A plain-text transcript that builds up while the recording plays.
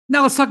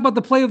Now let's talk about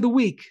the play of the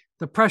week.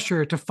 The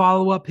pressure to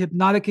follow up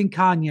Hypnotic and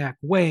Cognac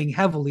weighing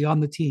heavily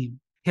on the team.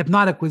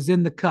 Hypnotic was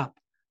in the cup,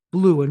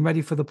 blue and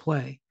ready for the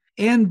play.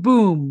 And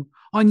boom,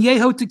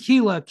 Añejo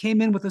Tequila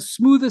came in with a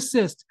smooth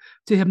assist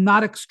to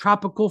Hypnotic's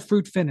tropical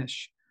fruit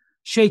finish.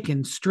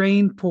 Shaken,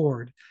 strained,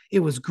 poured. It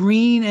was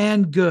green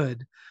and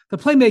good. The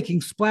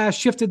playmaking splash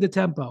shifted the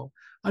tempo.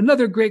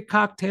 Another great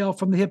cocktail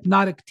from the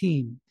Hypnotic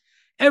team.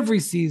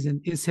 Every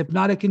season is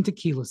Hypnotic and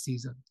Tequila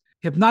season.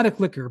 Hypnotic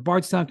Liquor,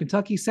 Bardstown,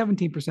 Kentucky,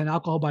 17%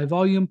 alcohol by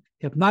volume.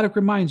 Hypnotic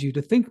reminds you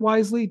to think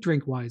wisely,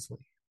 drink wisely.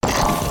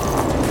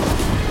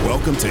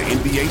 Welcome to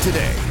NBA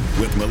Today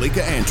with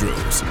Malika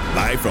Andrews,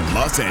 live from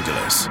Los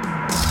Angeles.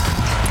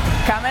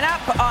 Coming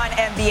up on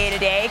NBA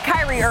Today,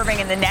 Kyrie Irving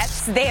and the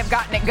Nets, they have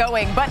gotten it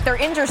going, but their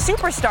injured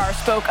superstar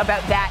spoke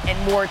about that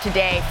and more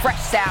today.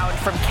 Fresh sound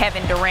from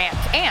Kevin Durant.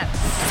 And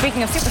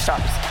speaking of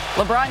superstars,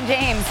 LeBron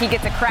James, he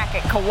gets a crack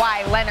at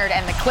Kawhi Leonard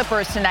and the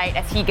Clippers tonight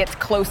as he gets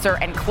closer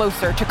and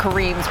closer to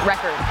Kareem's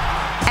record.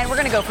 And we're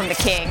going to go from the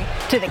king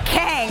to the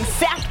Kang,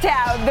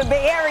 Sacktown, the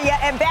Bay Area,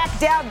 and back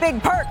down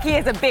Big Perk. He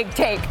has a big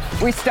take.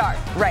 We start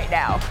right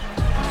now.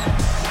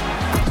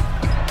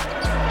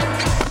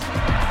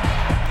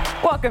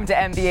 Welcome to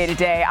NBA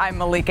Today. I'm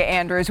Malika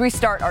Andrews. We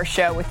start our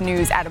show with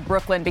news out of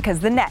Brooklyn because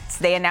the Nets,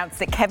 they announced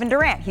that Kevin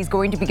Durant, he's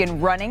going to begin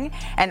running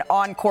and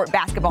on-court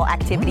basketball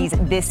activities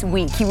this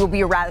week. He will be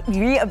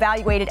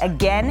reevaluated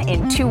again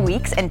in 2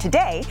 weeks, and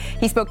today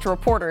he spoke to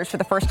reporters for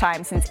the first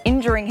time since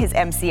injuring his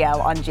MCL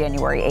on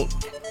January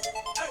 8th.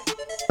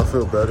 I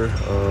feel better.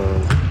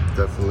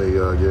 Definitely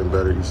getting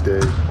better each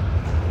day.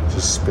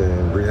 Just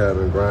been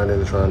rehabbing,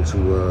 grinding, trying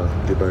to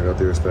get back out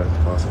there as fast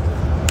as possible.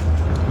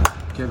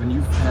 Kevin,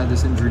 you've had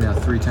this injury now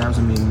 3 times.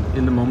 I mean,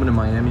 in the moment in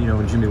Miami,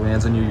 when Jimmy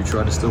lands on you, you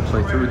try to still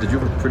play through it. Did you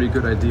have a pretty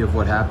good idea of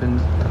what happened?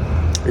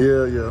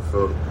 Yeah, I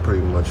felt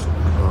pretty much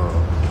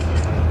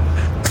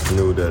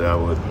knew that I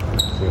would,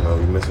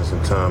 be missing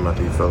some time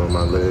after he fell on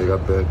my leg.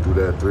 I've been through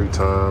that 3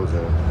 times,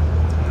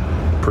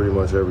 and pretty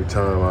much every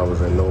time I was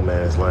in no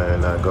man's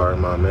land, not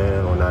guarding my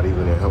man or not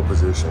even in help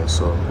position.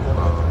 So,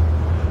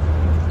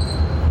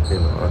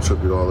 I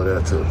attribute all of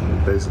that to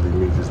basically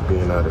me just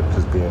being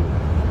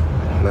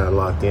not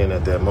locked in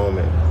at that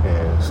moment,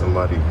 and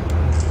somebody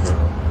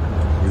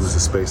used the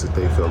space that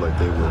they felt like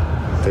they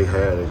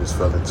just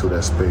fell into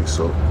that space.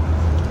 So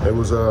it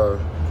was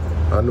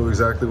I knew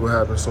exactly what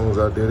happened as soon as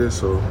I did it,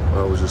 so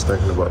I was just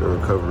thinking about the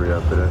recovery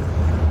after that.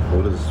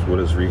 What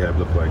does rehab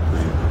look like for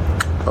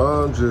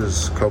you?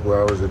 Just a couple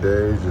hours a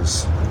day,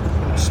 just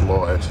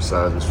small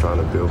exercises, trying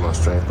to build my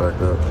strength back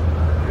up,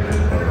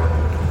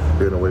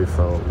 getting away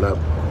from not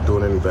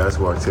doing any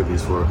basketball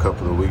activities for a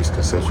couple of weeks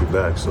can set you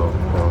back, so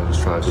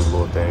just trying to do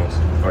little things.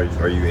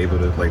 Are you able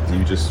to, do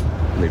you just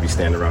maybe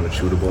stand around and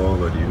shoot a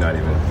ball, or do you not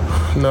even?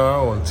 No, I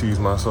don't want to tease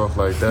myself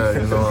like that,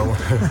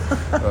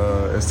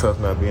 It's tough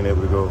not being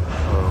able to go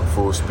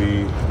full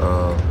speed,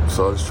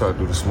 so I just try to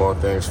do the small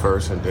things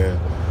first, and then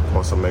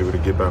once I'm able to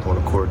get back on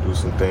the court, do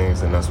some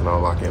things, and that's when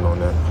I'll lock in on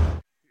that.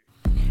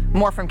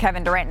 More from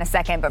Kevin Durant in a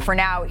second, but for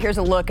now, here's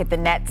a look at the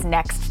Nets'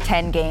 next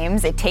 10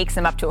 games. It takes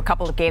them up to a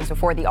couple of games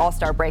before the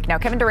All-Star break. Now,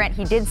 Kevin Durant,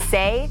 he did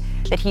say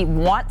that he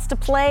wants to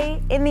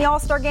play in the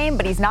All-Star game,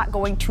 but he's not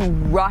going to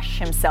rush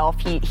himself.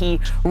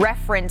 He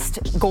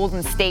referenced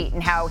Golden State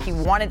and how he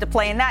wanted to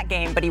play in that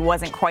game, but he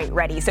wasn't quite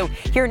ready. So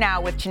here now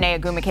with Chiney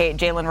Ogwumike and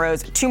Jalen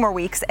Rose, 2 more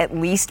weeks at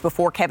least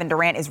before Kevin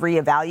Durant is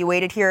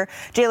reevaluated here.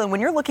 Jalen, when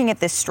you're looking at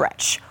this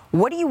stretch,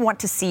 what do you want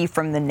to see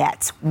from the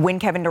Nets when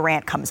Kevin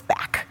Durant comes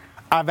back?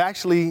 I've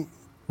actually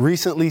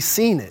recently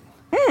seen it,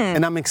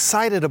 and I'm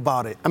excited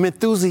about it. I'm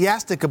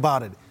enthusiastic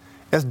about it.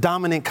 As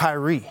dominant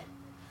Kyrie,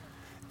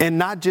 and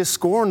not just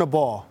scoring the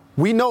ball.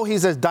 We know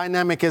he's as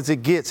dynamic as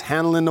it gets,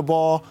 handling the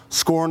ball,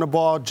 scoring the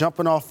ball,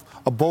 jumping off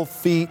of both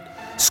feet,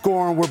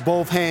 scoring with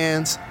both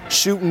hands,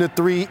 shooting the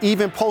 3,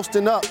 even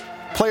posting up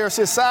players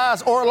his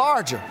size or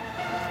larger.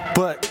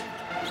 But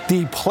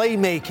the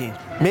playmaking,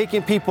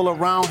 making people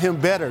around him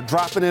better,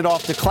 dropping it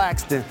off to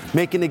Claxton,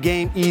 making the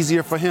game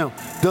easier for him.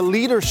 The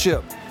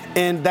leadership,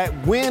 and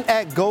that win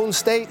at Golden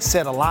State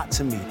said a lot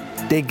to me.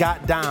 They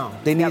got down.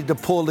 They needed to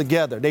pull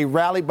together. They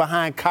rallied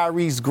behind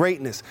Kyrie's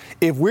greatness.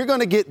 If we're going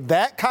to get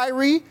that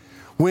Kyrie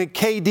when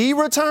KD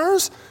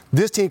returns,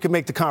 this team can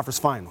make the conference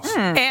finals.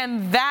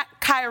 And that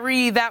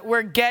Kyrie that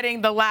we're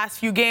getting the last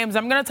few games,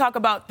 I'm going to talk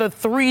about the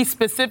 3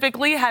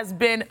 specifically, has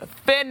been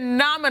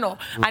phenomenal.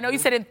 I know you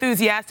said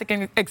enthusiastic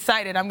and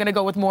excited. I'm going to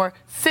go with more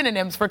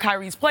synonyms for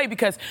Kyrie's play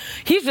because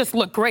he's just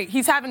looked great.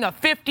 He's having a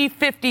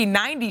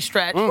 50-50-90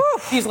 stretch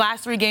these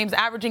last 3 games,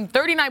 averaging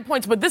 39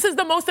 points. But this is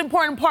the most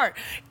important part.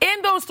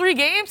 In those 3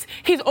 games,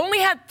 he's only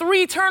had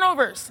 3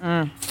 turnovers.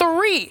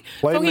 3.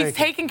 So he's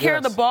taking care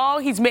of the ball.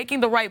 He's making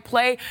the right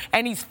play,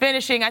 and he's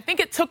finishing. I think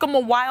it took him a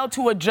while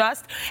to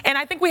adjust, and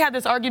I think we had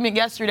this argument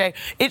yesterday.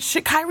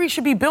 Kyrie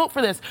should be built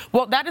for this.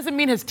 Well, that doesn't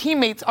mean his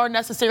teammates are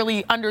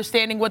necessarily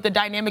understanding what the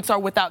dynamics are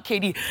without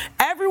KD.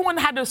 Everyone everyone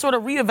had to sort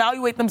of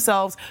reevaluate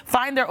themselves,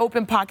 find their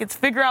open pockets,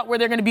 figure out where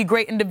they're going to be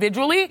great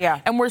individually.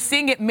 Yeah. And we're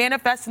seeing it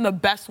manifest in the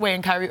best way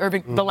in Kyrie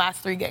Irving the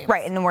last 3 games.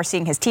 Right, and then we're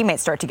seeing his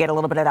teammates start to get a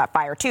little bit of that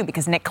fire too,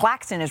 because Nick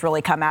Claxton has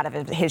really come out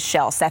of his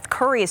shell. Seth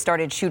Curry has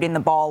started shooting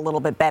the ball a little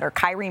bit better.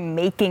 Kyrie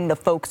making the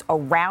folks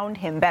around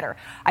him better.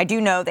 I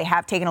do know they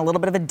have taken a little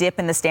bit of a dip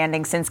in the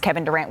standings since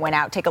Kevin Durant went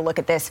out. Take a look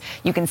at this.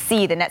 You can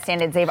see the net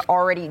standings, they've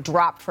already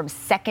dropped from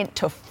 2nd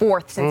to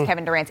 4th since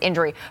Kevin Durant's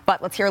injury.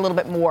 But let's hear a little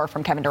bit more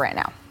from Kevin Durant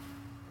now.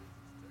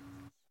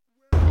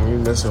 When you're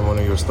missing one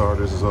of your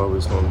starters, it's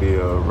always going to be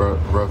a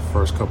rough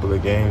first couple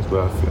of games,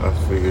 but I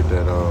figured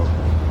that,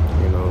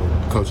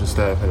 coaching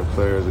staff and the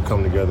players would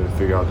come together and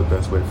figure out the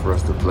best way for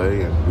us to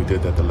play, and we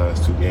did that the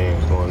last 2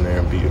 games, going there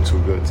and beating 2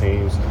 good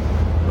teams.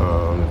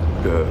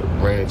 The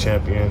reigning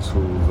champions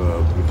who've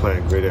been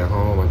playing great at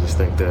home. I just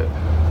think that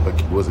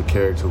was a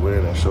character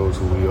win that shows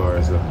who we are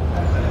as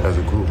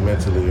a group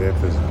mentally and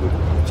physically.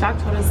 Chalk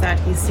told us that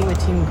he's seen the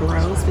team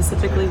grow.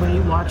 Specifically, when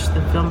you watch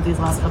the film of these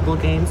last couple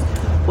of games,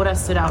 what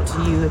has stood out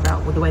to you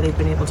about the way they've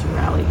been able to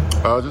rally?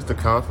 Just the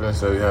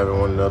confidence that we have in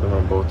one another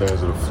on both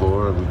ends of the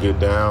floor. We get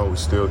down, we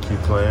still keep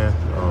playing.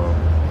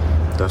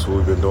 That's what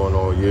we've been doing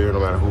all year. No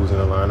matter who's in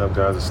the lineup,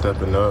 guys are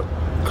stepping up.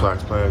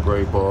 Clark's playing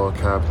great ball,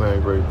 Kai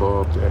playing great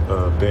ball,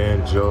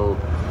 Ben, Joe,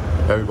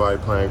 everybody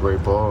playing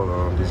great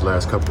ball these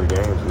last couple of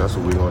games, and that's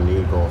what we're going to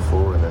need going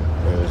forward.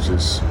 And it's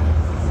just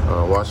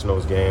watching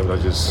those games, I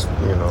just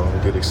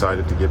get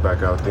excited to get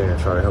back out there and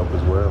try to help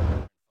as well.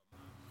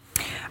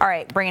 All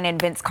right, bringing in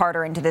Vince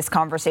Carter into this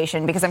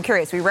conversation because I'm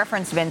curious. We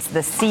referenced, Vince,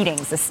 the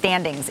seedings, the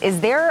standings. Is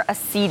there a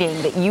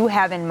seeding that you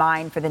have in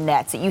mind for the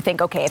Nets that you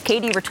think, okay, if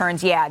KD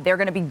returns, yeah, they're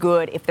going to be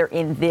good if they're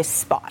in this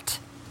spot?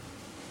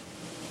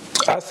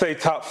 I say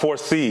top 4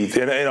 seeds,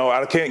 and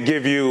I can't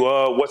give you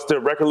what's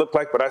their record look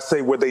like, but I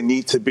say where they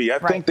need to be. I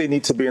think they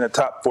need to be in a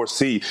top 4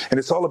 seed, and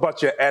it's all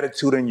about your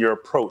attitude and your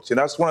approach.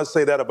 And I just want to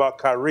say that about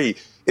Kyrie.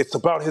 It's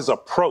about his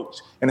approach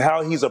and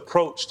how he's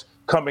approached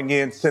coming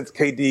in since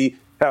KD.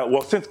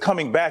 Since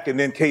coming back and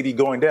then KD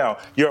going down,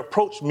 your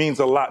approach means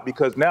a lot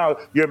because now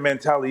your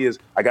mentality is,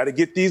 I got to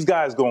get these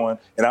guys going,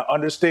 and I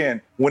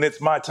understand when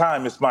it's my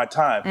time, it's my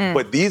time.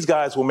 But these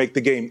guys will make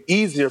the game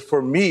easier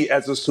for me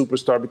as a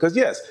superstar because,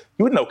 yes,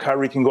 you would know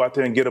Kyrie can go out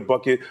there and get a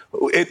bucket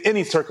in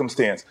any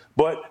circumstance,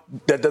 but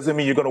that doesn't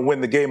mean you're going to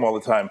win the game all the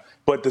time.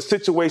 But the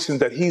situations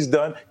that he's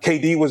done,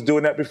 KD was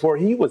doing that before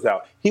he was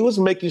out. He was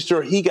making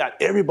sure he got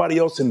everybody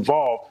else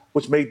involved,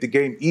 which made the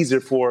game easier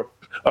for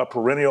a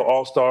perennial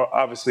all-star,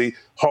 obviously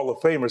Hall of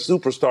Famer,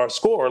 superstar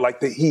scorer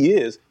like that he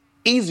is,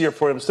 easier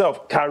for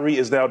himself. Kyrie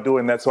is now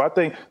doing that. So I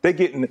think they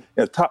get in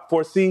a top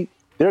 4 seed.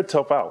 They're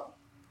tough out.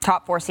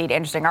 Top 4 seed.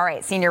 Interesting. All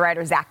right. Senior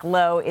writer Zach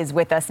Lowe is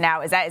with us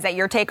now. Is that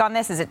your take on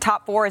this? Is it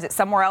top 4? Is it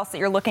somewhere else that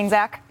you're looking,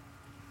 Zach?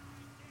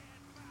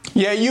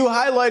 Yeah, you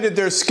highlighted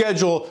their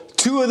schedule.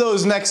 2 of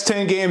those next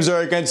 10 games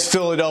are against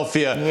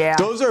Philadelphia. Yeah.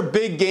 Those are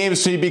big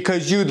games to me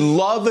because you'd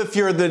love, if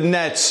you're the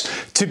Nets,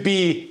 to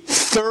be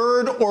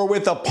 3rd or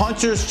with a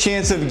puncher's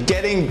chance of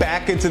getting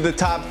back into the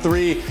top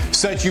 3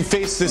 so that you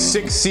face the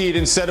 6th seed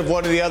instead of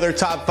one of the other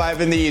top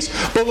 5 in the East.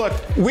 But look,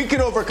 we could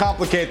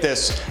overcomplicate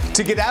this.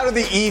 To get out of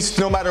the East,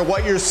 no matter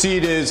what your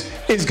seed is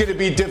going to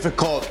be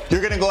difficult.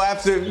 You're going to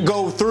have to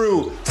go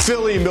through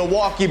Philly,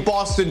 Milwaukee,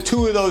 Boston,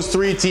 2 of those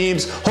 3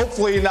 teams,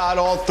 hopefully not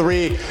all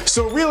 3.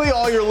 So really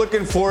all you're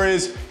looking for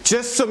is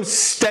just some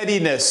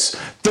steadiness.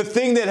 The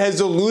thing that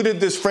has eluded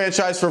this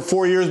franchise for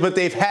 4 years, but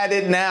they've had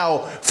it now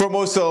for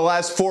most of the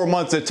last 4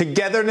 months. A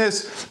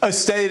togetherness, a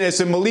steadiness.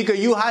 And Malika,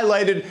 you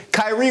highlighted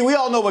Kyrie. We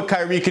all know what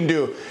Kyrie can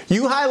do.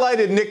 You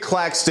highlighted Nick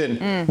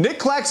Claxton. Nick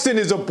Claxton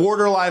is a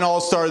borderline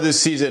all-star this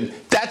season.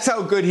 That's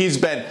how good he's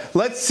been.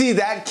 Let's see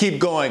that keep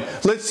going.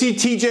 Let's see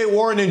TJ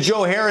Warren and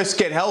Joe Harris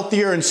get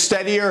healthier and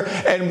steadier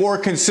and more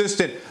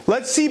consistent.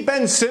 Let's see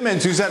Ben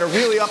Simmons, who's had a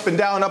really up and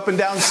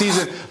down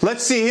season.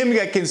 Let's see him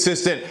get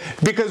consistent.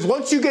 Because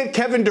once you get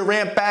Kevin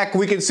Durant back,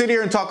 we can sit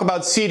here and talk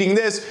about seeding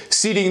this,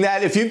 seeding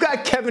that. If you've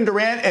got Kevin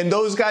Durant and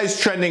those guys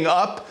trending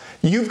up,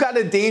 you've got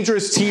a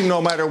dangerous team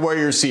no matter where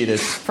you're seated.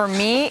 For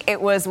me, it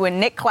was when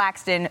Nick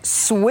Claxton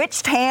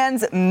switched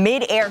hands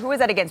mid-air. Who was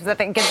that against? Was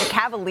that against the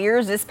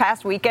Cavaliers this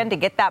past weekend to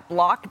get that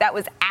block? That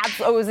was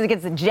it was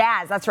against the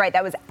Jazz. That's right.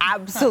 That was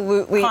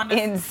absolutely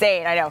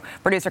insane. I know.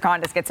 Producer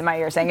Condis gets in my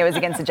ear saying it was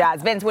against the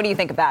Jazz. Vince, what do you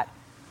think of that?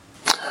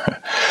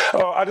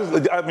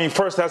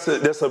 First,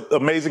 that's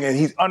amazing, and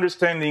he's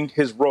understanding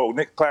his role.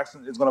 Nick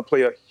Claxton is going to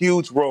play a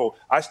huge role.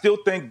 I still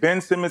think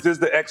Ben Simmons is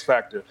the X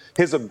factor.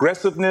 His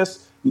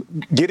aggressiveness,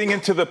 getting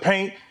into the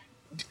paint,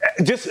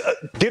 just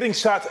getting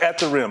shots at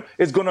the rim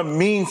is going to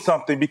mean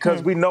something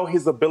because we know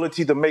his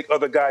ability to make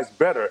other guys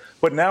better.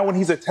 But now when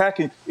he's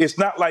attacking, it's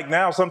not like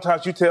now.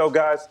 Sometimes you tell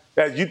guys,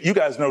 as you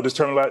guys know this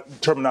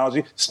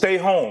terminology, stay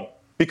home,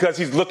 because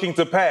he's looking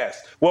to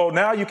pass. Well,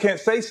 now you can't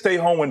say stay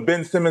home when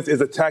Ben Simmons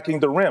is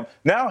attacking the rim.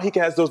 Now he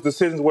has those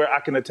decisions where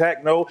I can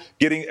attack,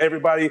 getting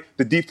everybody,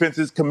 the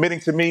defenses committing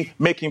to me,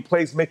 making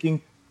plays,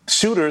 making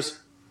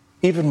shooters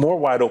even more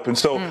wide open.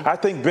 So I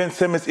think Ben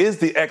Simmons is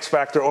the X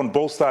factor on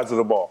both sides of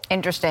the ball.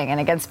 Interesting. And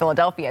against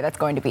Philadelphia, that's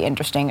going to be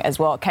interesting as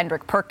well.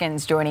 Kendrick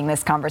Perkins joining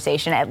this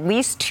conversation. At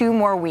least 2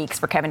 more weeks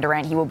for Kevin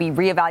Durant. He will be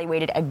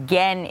reevaluated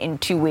again in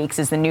 2 weeks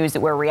is the news that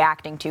we're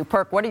reacting to.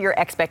 Perk, what are your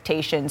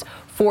expectations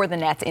for the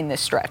Nets in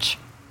this stretch?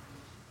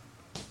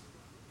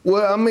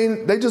 Well, I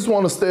mean, they just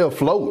want to stay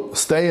afloat,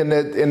 stay in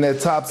that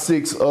top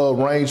 6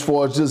 range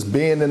for just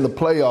being in the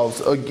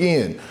playoffs.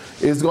 Again,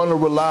 it's going to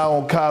rely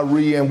on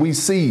Kyrie, and we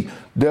see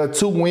there are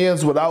 2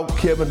 wins without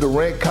Kevin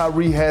Durant.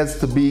 Kyrie has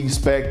to be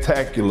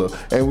spectacular.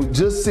 And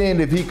just seeing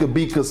if he could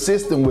be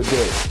consistent with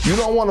that. You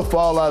don't want to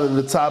fall out of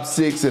the top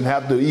 6 and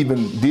have to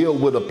even deal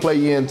with a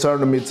play-in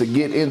tournament to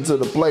get into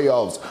the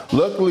playoffs.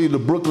 Luckily, the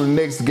Brooklyn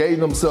Nets gave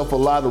themselves a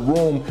lot of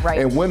room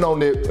and went on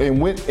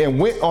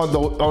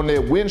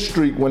that win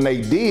streak when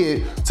they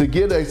did to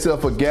give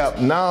themselves a gap.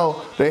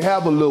 Now they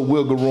have a little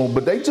wiggle room,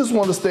 but they just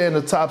want to stay in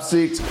the top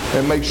 6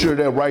 and make sure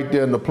they're right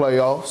there in the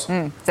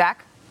playoffs.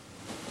 Zach?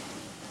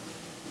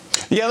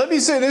 Yeah, let me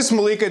say this,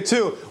 Malika,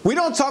 too. We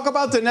don't talk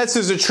about the Nets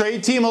as a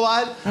trade team a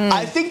lot.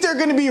 I think they're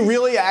going to be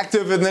really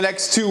active in the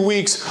next 2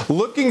 weeks,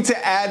 looking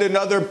to add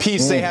another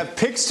piece. They have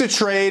picks to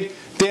trade.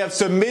 They have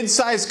some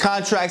mid-sized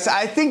contracts.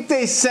 I think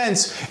they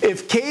sense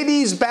if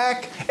KD's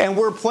back and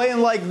we're playing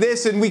like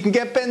this and we can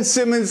get Ben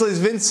Simmons, as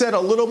Vince said, a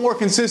little more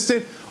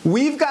consistent,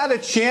 we've got a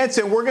chance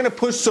and we're going to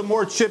push some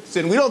more chips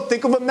in. We don't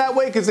think of them that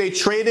way because they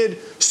traded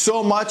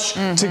so much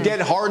to get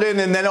Harden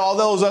and then all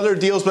those other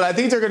deals, but I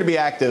think they're going to be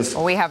active.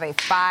 Well, we have a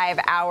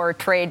 5-hour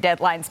trade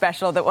deadline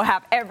special that will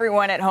have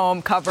everyone at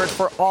home covered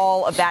for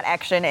all of that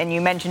action. And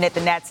you mentioned it,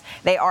 the Nets,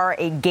 they are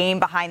a game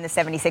behind the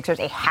 76ers,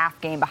 a half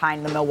game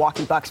behind the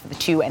Milwaukee Bucks for the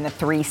 2 and the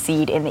 3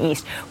 seed in the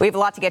East. We have a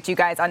lot to get to you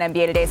guys on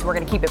NBA Today, so we're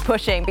going to keep it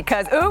pushing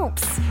because,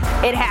 oops,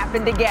 it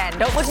happened again.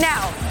 Don't look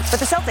now. But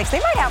the Celtics, they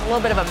might have a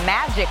little bit of a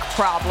magic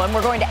problem.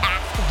 We're going to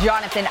ask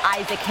Jonathan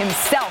Isaac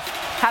himself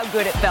how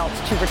good it felt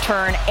to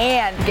return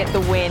and get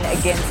the win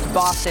against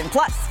Boston.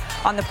 Plus,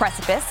 on the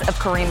precipice of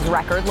Kareem's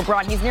record,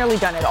 LeBron, he's nearly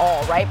done it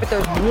all, right? But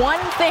there's one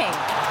thing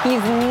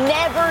he's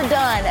never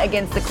done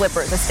against the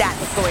Clippers, a stat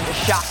that's going to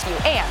shock you.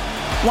 And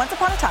once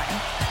upon a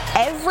time,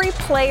 every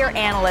player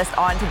analyst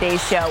on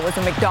today's show was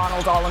a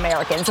McDonald's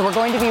All-American. So we're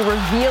going to be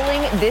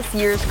revealing this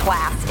year's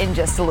class in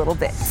just a little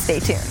bit. Stay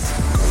tuned.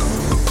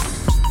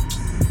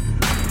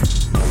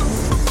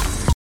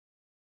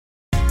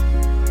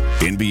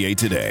 NBA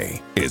Today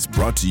is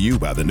brought to you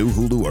by the new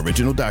Hulu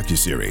original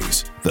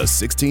docuseries, The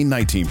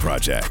 1619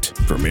 Project,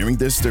 premiering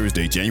this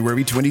Thursday,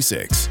 January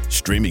 26,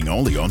 streaming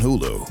only on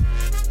Hulu.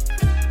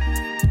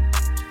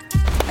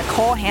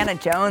 Nicole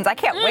Hannah-Jones, I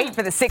can't wait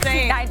for the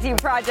 1619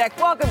 Project.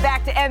 Welcome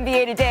back to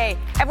NBA Today.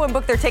 Everyone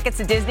booked their tickets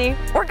to Disney.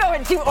 We're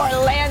going to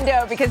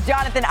Orlando because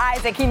Jonathan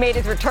Isaac, he made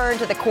his return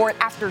to the court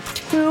after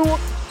 2+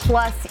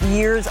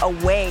 years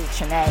away,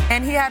 Chanae.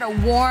 And he had a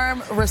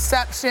warm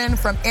reception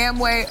from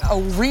Amway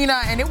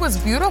Arena, and it was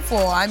beautiful.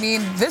 I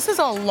mean, this is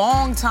a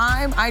long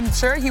time. I'm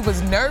sure he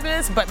was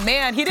nervous, but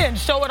man, he didn't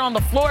show it on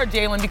the floor,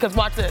 Jalen, because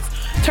watch this.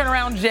 Turn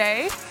around,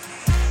 Jay.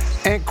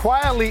 And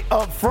quietly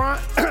up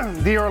front,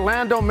 the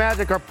Orlando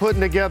Magic are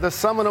putting together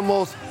some of the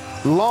most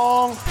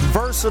long,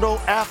 versatile,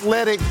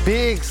 athletic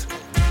bigs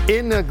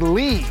in the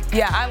league.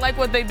 Yeah, I like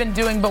what they've been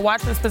doing, but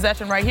watch this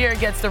possession right here.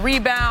 Gets the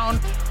rebound.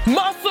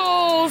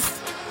 Muscles!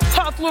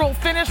 Tough little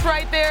finish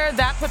right there.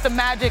 That put the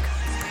Magic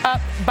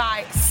up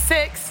by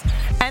 6.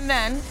 And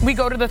then we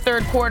go to the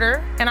third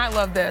quarter, and I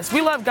love this.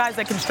 We love guys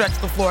that can stretch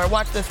the floor.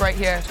 Watch this right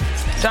here.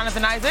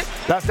 Jonathan Isaac.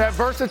 That's that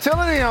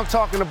versatility I'm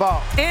talking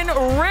about. In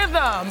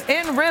rhythm.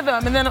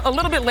 And then a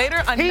little bit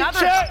later,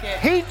 another bucket.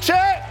 Heat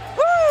check.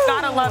 Woo!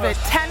 Gotta love it.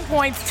 10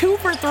 points, 2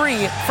 for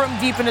 3 from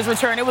deep in his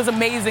return. It was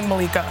amazing,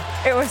 Malika.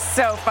 It was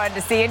so fun to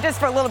see. And just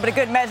for a little bit of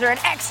good measure, an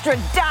extra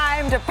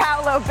dime to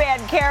Paolo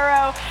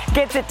Banchero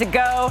gets it to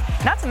go.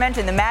 Not to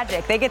mention the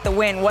Magic. They get the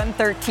win,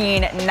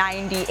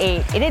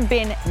 113-98. It had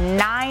been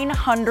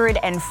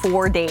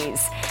 904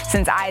 days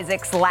since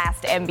Isaac's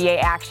last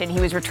NBA action. He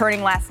was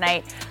returning last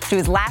night. So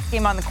his last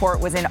game on the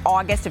court was in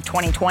August of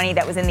 2020.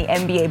 That was in the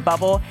NBA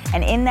bubble.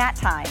 And in that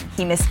time,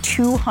 he missed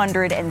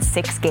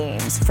 206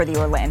 games for the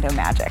Orlando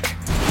Magic.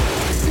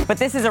 But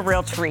this is a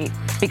real treat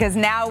because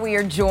now we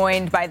are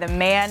joined by the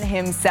man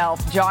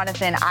himself,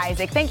 Jonathan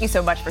Isaac. Thank you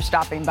so much for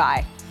stopping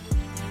by.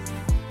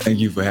 Thank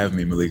you for having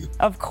me, Malika.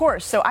 Of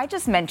course. So I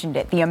just mentioned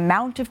it, the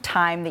amount of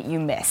time that you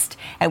missed.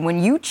 And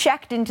when you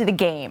checked into the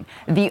game,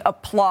 the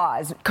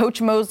applause,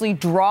 Coach Mosley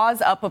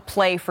draws up a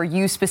play for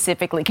you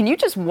specifically. Can you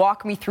just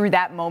walk me through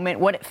that moment,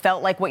 what it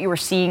felt like, what you were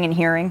seeing and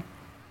hearing?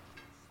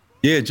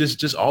 Yeah,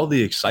 just all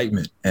the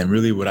excitement. And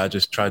really what I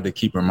just tried to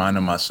keep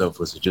reminding myself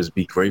was to just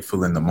be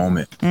grateful in the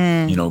moment.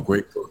 You know,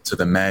 grateful to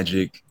the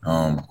Magic,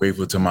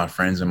 grateful to my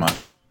friends and my...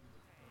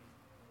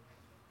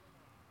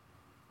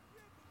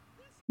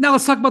 Now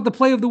let's talk about the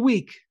play of the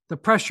week. The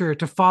pressure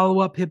to follow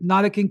up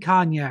Hypnotic and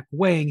Cognac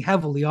weighing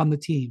heavily on the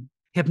team.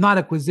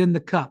 Hypnotic was in the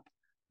cup,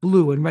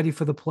 blue and ready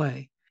for the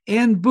play.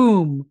 And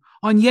boom,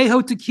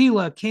 Añejo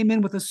Tequila came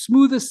in with a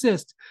smooth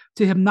assist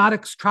to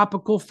Hypnotic's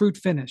tropical fruit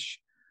finish.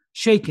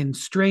 Shaken,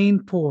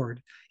 strained,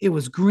 poured. It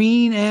was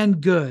green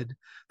and good.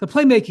 The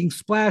playmaking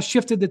splash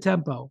shifted the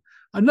tempo.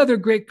 Another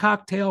great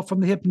cocktail from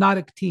the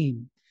Hypnotic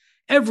team.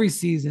 Every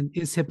season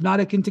is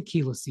Hypnotic and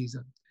Tequila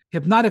season.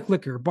 Hypnotic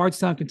Liquor,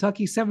 Bardstown,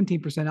 Kentucky,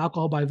 17%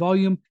 alcohol by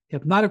volume.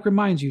 Hypnotic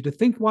reminds you to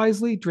think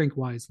wisely, drink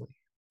wisely.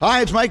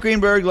 Hi, it's Mike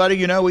Greenberg letting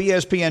you know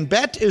ESPN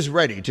Bet is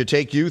ready to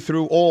take you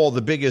through all the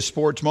biggest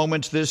sports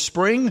moments this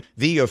spring.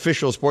 The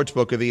official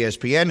sportsbook of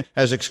ESPN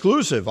has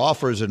exclusive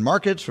offers and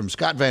markets from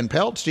Scott Van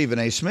Pelt, Stephen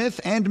A. Smith,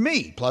 and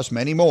me, plus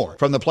many more.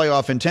 From the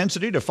playoff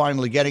intensity to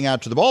finally getting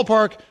out to the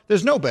ballpark,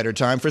 there's no better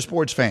time for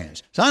sports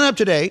fans. Sign up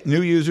today.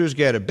 New users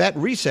get a bet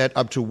reset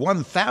up to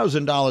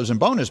 $1,000 in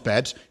bonus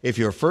bets if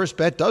your first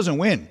bet doesn't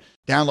win.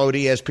 Download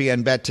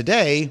ESPN Bet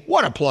today.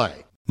 What a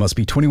play. Must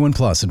be 21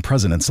 plus and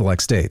present in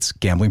select states.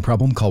 Gambling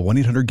problem? Call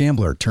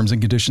 1-800-GAMBLER. Terms and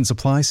conditions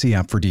apply. See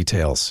app for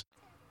details.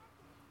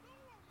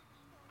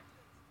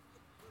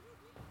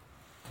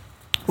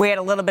 We had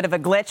a little bit of a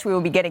glitch. We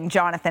will be getting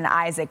Jonathan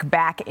Isaac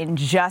back in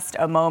just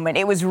a moment.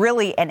 It was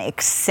really an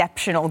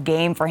exceptional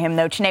game for him,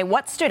 though. Chene,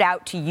 what stood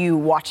out to you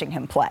watching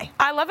him play?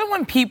 I love it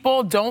when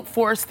people don't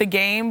force the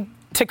game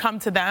to come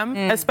to them,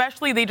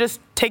 especially they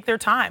just take their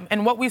time.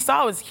 And what we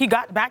saw was he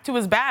got back to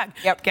his bag,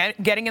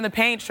 getting in the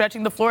paint,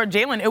 stretching the floor.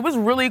 Jalen, it was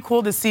really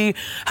cool to see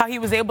how he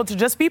was able to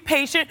just be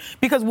patient,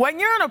 because when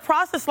you're in a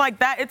process like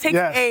that, it takes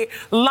a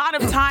lot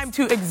of time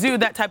to exude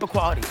that type of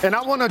quality. And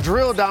I want to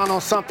drill down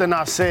on something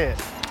I said.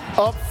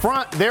 Up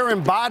front, they're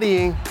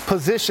embodying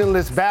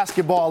positionless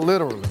basketball,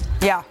 literally.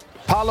 Yeah.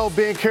 Paolo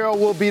Banchero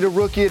will be the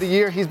Rookie of the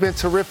Year. He's been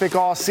terrific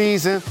all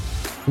season.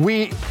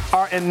 We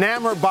are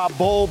enamored by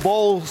Bol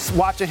Bowls,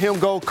 watching him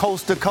go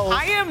coast to coast.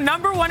 I am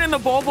number one in the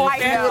Bol Bol fan.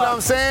 You know what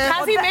I'm saying?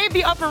 Has he made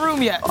the upper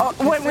room yet?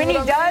 When he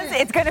does,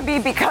 it's going to be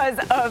because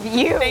of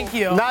you. Thank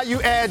you. Now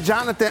you add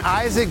Jonathan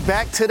Isaac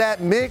back to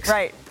that mix.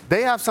 Right.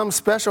 They have something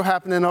special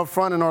happening up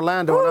front in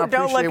Orlando, and I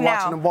appreciate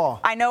watching the ball.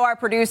 I know our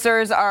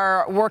producers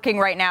are working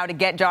right now to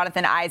get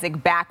Jonathan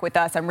Isaac back with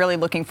us. I'm really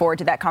looking forward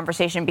to that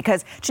conversation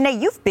because,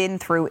 Chene, you've been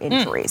through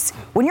injuries.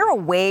 When you're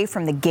away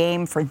from the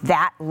game for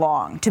that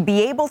long, to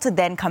be able to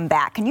then come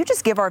back, can you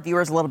just give our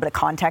viewers a little bit of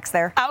context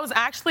there? I was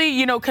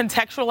actually,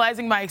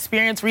 contextualizing my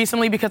experience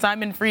recently because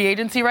I'm in free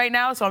agency right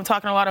now, so I'm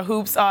talking a lot of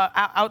hoops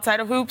outside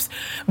of hoops.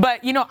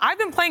 But, I've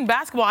been playing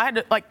basketball. I had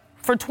to,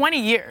 for 20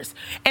 years.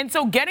 And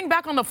so getting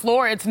back on the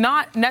floor, it's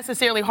not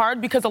necessarily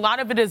hard because a lot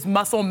of it is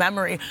muscle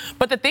memory.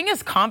 But the thing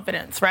is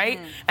confidence, right?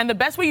 And the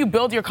best way you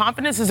build your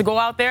confidence is to go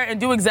out there and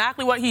do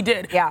exactly what he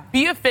did. Yeah.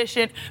 Be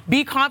efficient,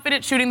 be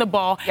confident shooting the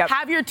ball,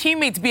 have your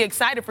teammates be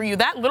excited for you.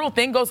 That little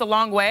thing goes a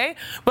long way.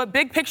 But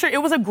big picture,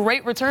 it was a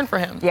great return for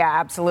him. Yeah,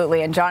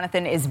 absolutely. And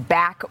Jonathan is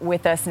back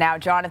with us now.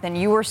 Jonathan,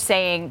 you were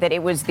saying that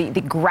it was the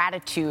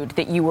gratitude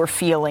that you were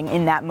feeling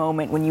in that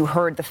moment when you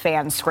heard the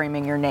fans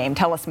screaming your name.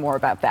 Tell us more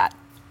about that.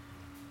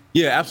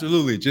 Yeah,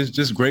 absolutely.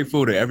 Just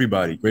grateful to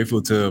everybody. Grateful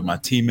to my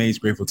teammates.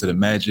 Grateful to the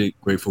Magic.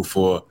 Grateful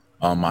for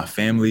my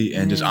family.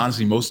 And just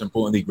honestly, most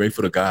importantly,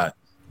 grateful to God.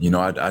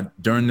 I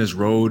during this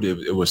road,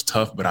 it was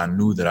tough, but I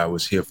knew that I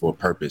was here for a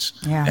purpose.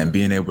 Yeah. And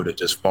being able to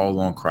just fall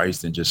on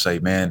Christ and just say,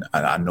 man,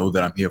 I know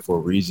that I'm here for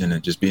a reason.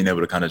 And just being able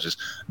to kind of just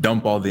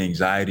dump all the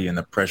anxiety and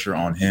the pressure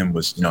on him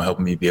was,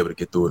 helping me be able to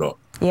get through it all.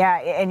 Yeah,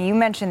 and you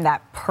mentioned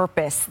that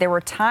purpose. There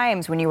were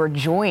times when you were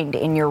joined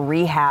in your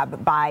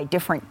rehab by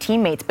different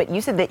teammates, but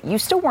you said that you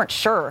still weren't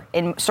sure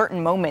in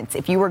certain moments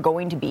if you were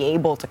going to be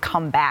able to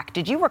come back.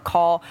 Did you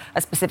recall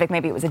a specific,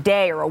 maybe it was a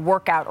day or a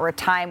workout or a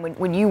time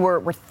when you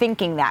were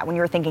thinking that, when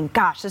you were thinking,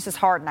 gosh, this is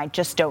hard and I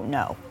just don't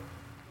know?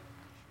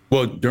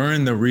 Well,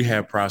 during the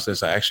rehab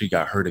process, I actually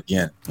got hurt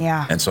again.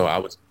 Yeah. And so I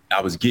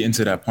was getting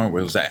to that point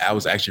where I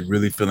was actually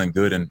really feeling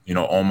good and,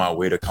 on my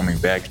way to coming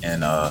back.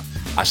 And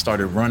I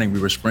started running. We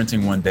were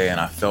sprinting one day and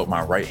I felt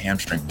my right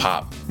hamstring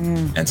pop.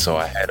 And so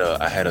I had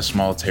a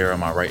small tear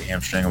on my right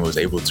hamstring and was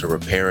able to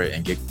repair it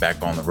and get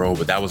back on the road.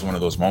 But that was one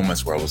of those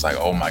moments where I was like,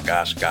 oh my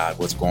gosh, God,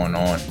 what's going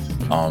on?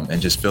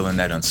 And just feeling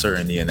that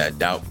uncertainty and that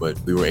doubt. But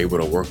we were able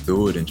to work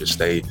through it and just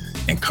stay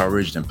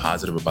encouraged and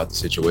positive about the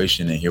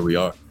situation. And here we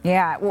are.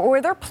 Yeah.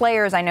 Were there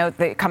players, I know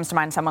that comes to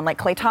mind, someone like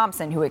Klay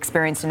Thompson, who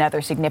experienced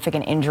another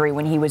significant injury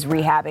when he was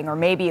rehabbing, or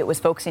maybe it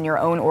was folks in your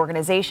own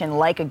organization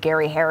like a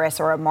Gary Harris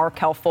or a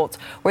Markelle Fultz.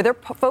 Were there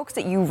folks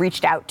that you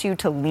reached out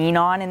to lean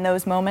on in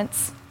those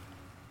moments?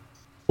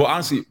 Well,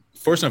 honestly,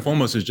 first and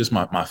foremost, it's just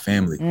my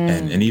family.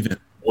 And even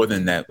more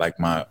than that, like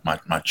my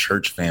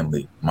church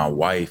family, my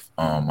wife,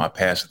 my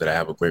pastor that I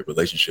have a great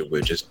relationship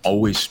with, just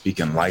always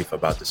speaking life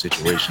about the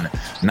situation,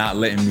 not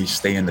letting me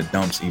stay in the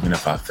dumps even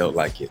if I felt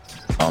like it.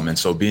 And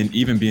so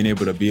being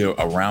able to be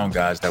around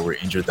guys that were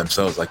injured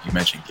themselves, like you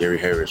mentioned, Gary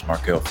Harris,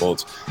 Markelle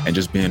Fultz, and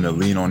just being to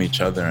lean on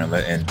each other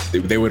and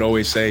they would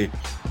always say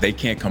they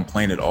can't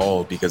complain at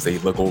all because they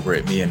look over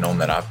at me and know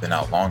that I've been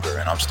out longer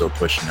and I'm still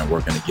pushing and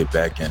working to get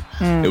back. And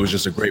it was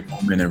just a great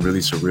moment and really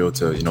surreal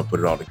to, put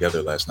it all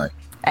together last night.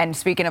 And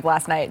speaking of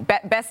last night,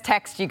 best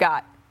text you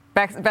got,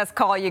 best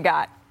call you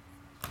got.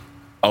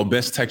 Oh,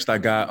 best text I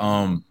got.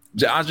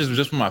 I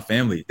just from my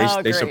family.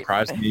 They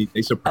surprised me.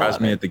 They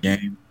surprised me at the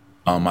game.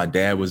 My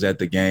dad was at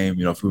the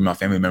game, a few of my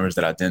family members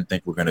that I didn't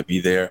think were going to be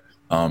there.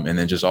 And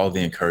then just all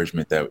the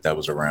encouragement that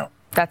was around.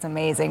 That's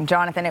amazing.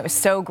 Jonathan, it was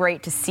so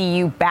great to see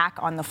you back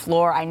on the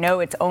floor. I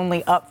know it's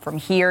only up from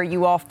here.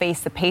 You all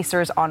face the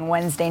Pacers on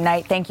Wednesday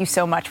night. Thank you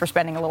so much for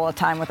spending a little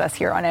time with us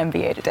here on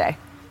NBA Today.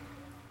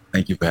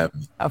 Thank you for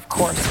having me. Of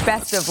course.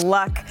 Best of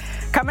luck.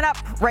 Coming up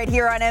right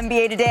here on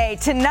NBA Today.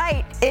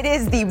 Tonight, it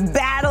is the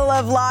Battle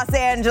of Los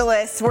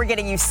Angeles. We're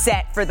getting you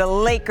set for the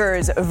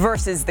Lakers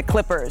versus the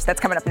Clippers.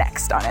 That's coming up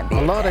next on NBA.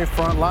 I love their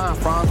front line.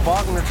 Franz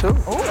Wagner, too.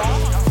 Ooh.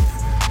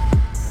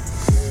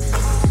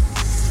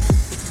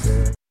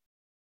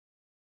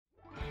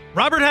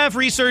 Robert Half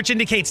research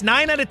indicates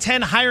 9 out of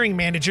 10 hiring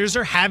managers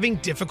are having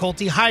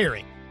difficulty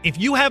hiring. If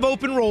you have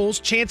open roles,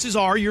 chances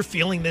are you're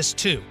feeling this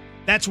too.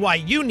 That's why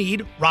you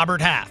need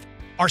Robert Half.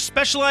 Our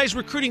specialized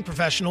recruiting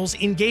professionals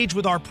engage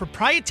with our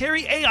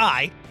proprietary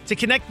AI to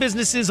connect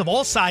businesses of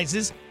all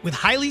sizes with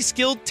highly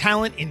skilled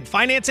talent in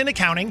finance and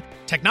accounting,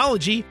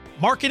 technology,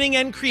 marketing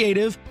and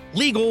creative,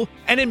 legal,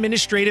 and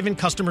administrative and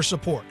customer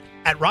support.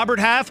 At Robert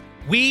Half,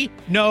 we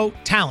know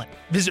talent.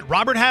 Visit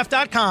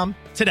roberthalf.com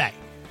today.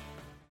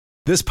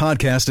 This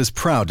podcast is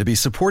proud to be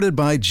supported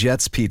by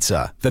Jets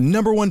Pizza, the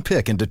 #1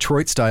 pick in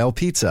Detroit-style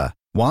pizza.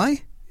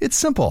 Why? It's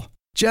simple.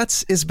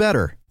 Jets is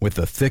better. With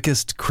the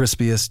thickest,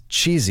 crispiest,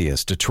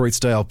 cheesiest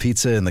Detroit-style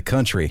pizza in the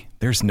country,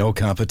 there's no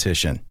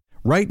competition.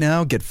 Right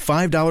now, get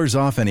 $5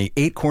 off any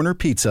 8-corner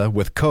pizza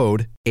with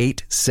code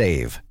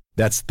 8SAVE.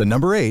 That's the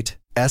number 8,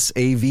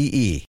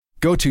 SAVE.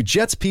 Go to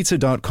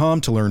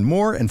jetspizza.com to learn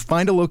more and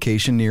find a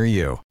location near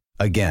you.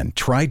 Again,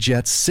 try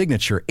Jet's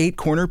signature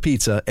 8-corner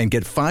pizza and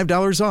get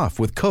 $5 off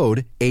with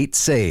code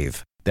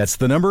 8SAVE. That's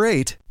the number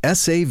 8,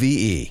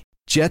 SAVE.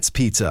 Jet's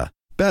Pizza.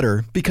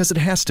 Better because it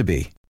has to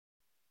be.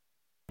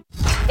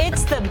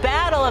 It's the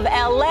Battle of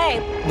LA.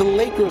 The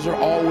Lakers are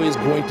always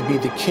going to be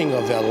the king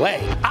of LA.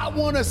 I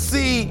want to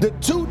see the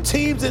two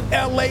teams in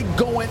LA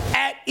going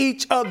at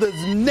each other's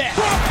neck.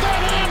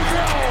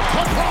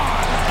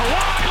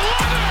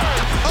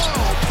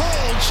 Oh,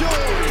 Paul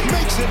George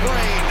makes it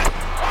rain.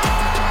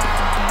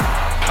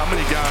 How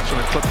many guys from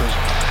the Clippers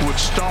would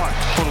start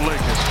for the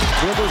Lakers?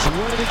 Clippers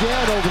win it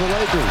again over the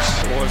Lakers.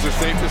 Well, is it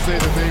safe to say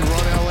that they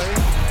run LA?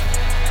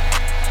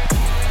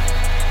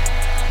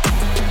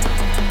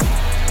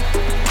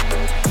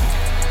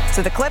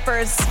 So the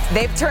Clippers,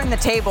 they've turned the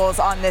tables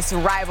on this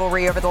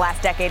rivalry over the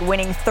last decade,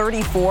 winning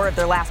 34 of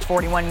their last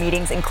 41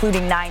 meetings,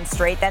 including 9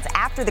 straight. That's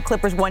after the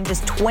Clippers won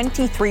just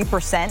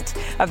 23%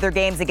 of their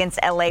games against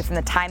LA from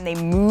the time they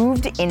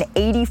moved in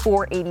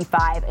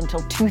 84-85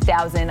 until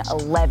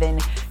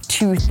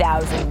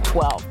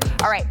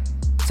 2011-2012. All right,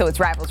 so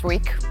it's Rivals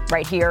Week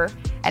right here.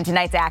 And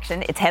tonight's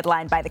action, it's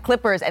headlined by the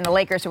Clippers and the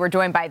Lakers, who are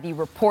joined by the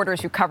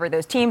reporters who cover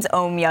those teams,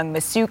 Young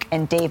Masuk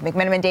and Dave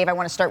McMenamin. Dave, I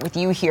want to start with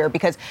you here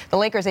because the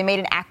Lakers, they made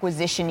an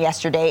acquisition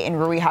yesterday in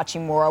Rui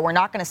Hachimura. We're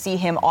not going to see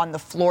him on the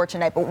floor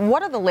tonight, but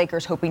what are the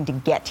Lakers hoping to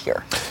get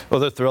here? Well,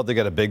 they're thrilled to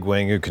get a big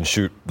wing who can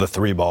shoot the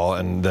 3 ball,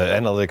 and the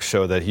analytics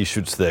show that he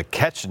shoots the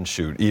catch and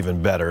shoot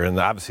even better. And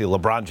obviously,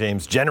 LeBron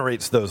James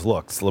generates those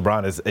looks.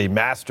 LeBron is a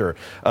master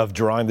of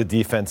drawing the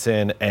defense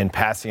in and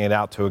passing it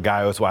out to a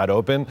guy who's wide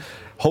open.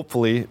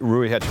 Hopefully,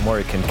 Rui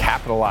Hachimura can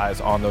capitalize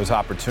on those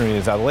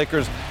opportunities. Now, the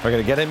Lakers are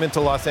going to get him into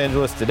Los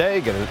Angeles today,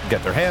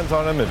 get their hands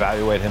on him,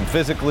 evaluate him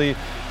physically,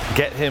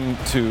 get him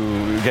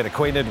to get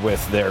acquainted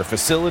with their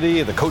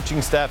facility, the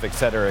coaching staff, et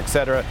cetera, et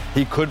cetera.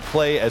 He could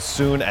play as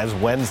soon as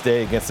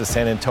Wednesday against the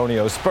San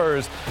Antonio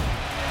Spurs.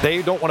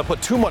 They don't want to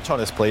put too much on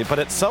his plate, but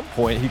at some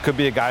point, he could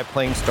be a guy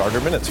playing starter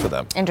minutes for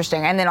them.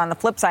 Interesting. And then on the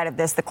flip side of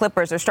this, the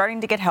Clippers are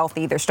starting to get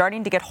healthy. They're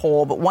starting to get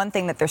whole. But one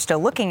thing that they're still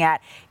looking at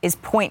is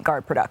point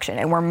guard production.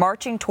 And we're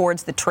marching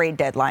towards the trade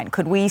deadline.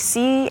 Could we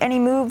see any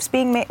moves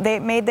being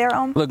made there?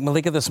 Look,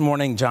 Malika, this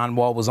morning, John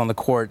Wall was on the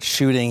court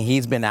shooting.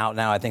 He's been out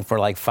now, I think, for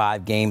like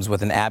 5 games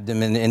with an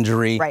abdomen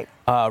injury. Right.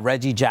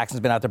 Reggie Jackson's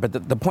been out there,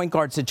 but the point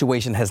guard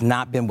situation has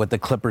not been what the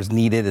Clippers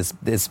needed.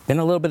 It's been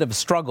a little bit of a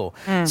struggle.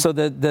 So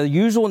the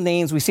usual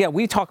names we see,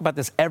 we talk about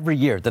this every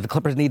year, that the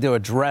Clippers need to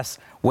address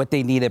what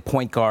they need at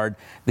point guard.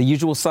 The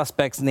usual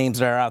suspects names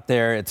that are out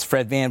there, it's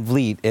Fred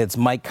VanVleet, it's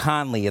Mike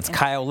Conley, it's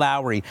Kyle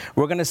Lowry.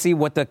 We're going to see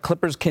what the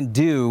Clippers can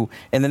do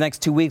in the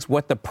next 2 weeks,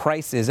 what the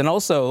price is. And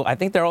also, I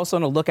think they're also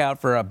on the lookout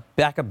for a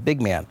backup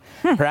big man.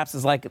 Perhaps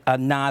it's like a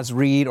Naz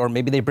Reid, or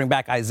maybe they bring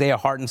back Isaiah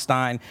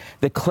Hartenstein.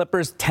 The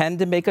Clippers tend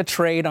to make a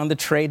trade on the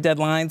trade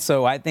deadline,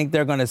 so I think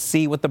they're going to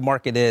see what the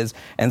market is,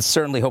 and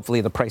certainly,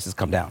 hopefully, the prices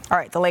come down. All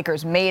right, the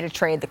Lakers made a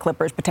trade, the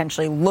Clippers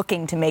potentially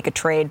looking to make a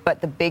trade,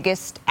 but the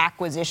biggest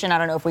acquisition, I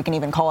don't know if we can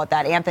even call it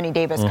that, Anthony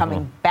Davis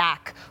coming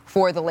back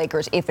for the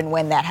Lakers if and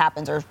when that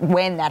happens, or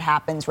when that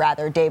happens,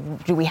 rather. Dave,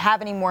 do we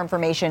have any more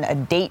information, a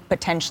date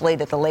potentially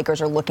that the Lakers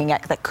are looking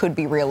at that could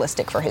be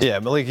realistic for his? Yeah,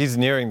 Malik, he's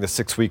nearing the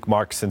 6-week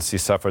mark since he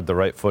suffered the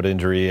right foot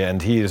injury,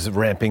 and he is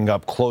ramping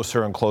up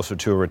closer and closer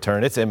to a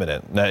return. It's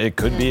imminent. Now, it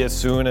could be as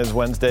soon as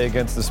Wednesday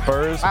against the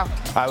Spurs. Wow.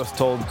 I was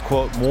told,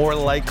 quote, more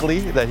likely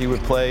that he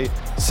would play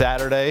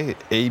Saturday,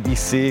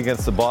 ABC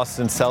against the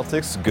Boston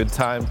Celtics. Good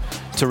time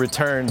to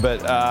return.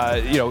 But,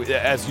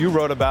 as you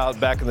wrote about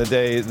back in the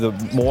day, the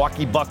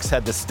Milwaukee Bucks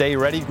had the Stay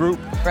Ready group.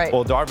 Right.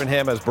 Well, Darvin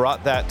Ham has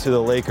brought that to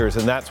the Lakers,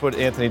 and that's what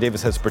Anthony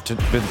Davis has been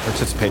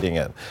participating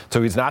in.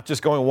 So he's not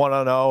just going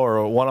 1-on-0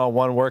 or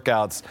one-on-one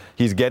workouts.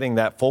 He's getting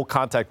that full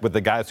contact with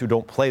the guys who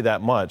don't play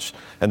that much,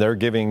 and they're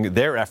giving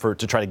their effort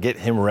to try to get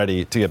him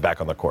ready to get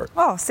back on the court.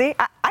 Oh, see,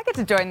 I get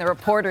to join the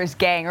reporters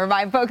gang,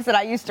 remind folks that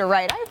I used to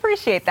write. I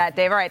appreciate that,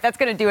 Dave. All right, that's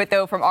going to do it,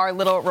 though, from our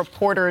little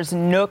reporter's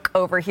nook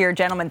over here.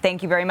 Gentlemen,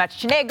 thank you very much.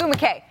 Chiney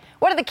Ogwumike,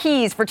 what are the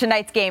keys for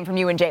tonight's game from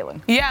you and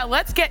Jalen? Yeah,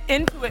 let's get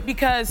into it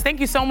because thank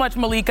you so much,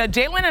 Malika.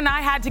 Jalen and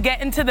I had to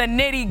get into the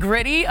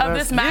nitty-gritty of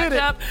this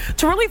matchup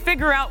to really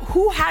figure out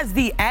who has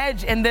the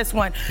edge in this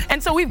one.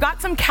 And so we've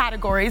got some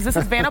categories. This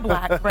is Vanna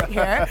Black right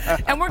here.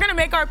 And we're going to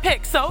make our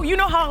picks. So you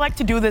know how I like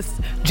to do this,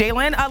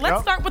 Jalen.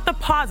 Let's start with the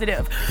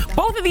positive.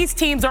 Both of these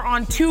teams are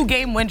on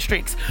 2-game win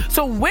streaks.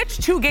 So which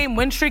 2-game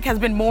win streak has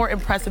been more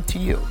impressive to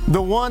you?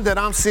 The one that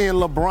I'm seeing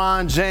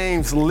LeBron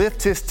James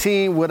lift his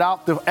team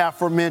without the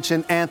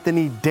aforementioned Anthony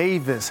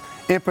Davis,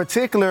 in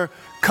particular,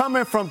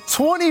 coming from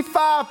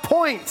 25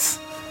 points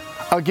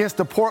against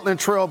the Portland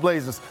Trail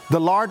Blazers,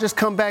 the largest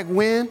comeback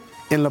win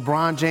in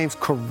LeBron James'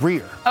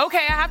 career. Okay,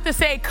 I have to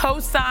say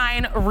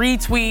cosign,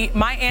 retweet.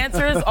 My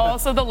answer is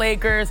also the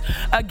Lakers.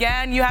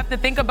 Again, you have to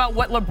think about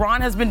what LeBron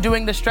has been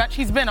doing, the stretch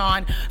he's been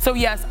on. So,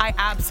 yes, I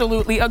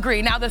absolutely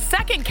agree. Now, the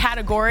second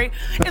category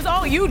is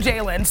all you,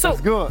 Jalen. So, that's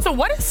good. So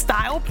what is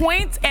style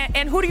points,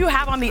 and who do you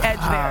have on the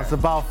edge there? It's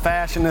about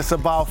fashion. It's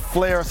about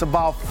flair. It's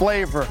about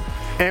flavor.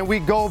 And we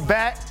go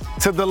back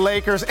to the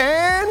Lakers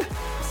and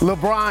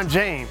LeBron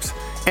James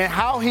and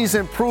how he's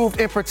improved,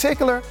 in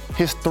particular,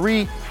 his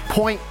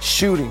three-point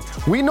shooting.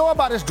 We know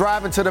about his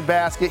driving to the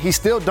basket. He's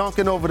still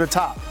dunking over the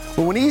top.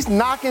 But when he's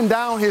knocking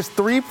down his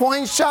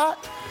three-point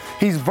shot,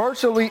 he's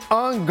virtually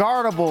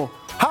unguardable.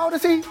 How old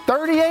is he?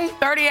 38?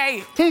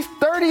 38. He's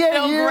 38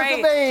 Still years great.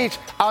 of age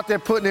out there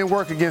putting in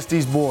work against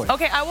these boys.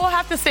 Okay, I will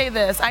have to say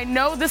this. I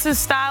know this is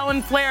style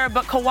and flair,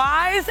 but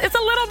Kawhi's, it's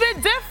a little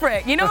bit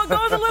different. You know, it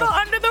goes a little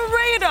under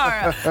the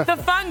radar. The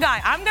fun guy.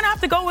 I'm going to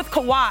have to go with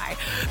Kawhi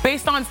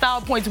based on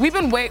style points. We've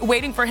been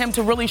waiting for him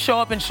to really show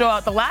up and show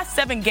out. The last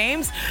 7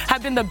 games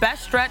have been the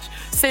best stretch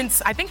since,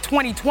 I think,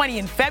 2020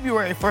 in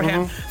February for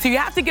him. So you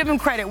have to give him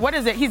credit. What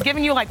is it? He's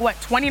giving you,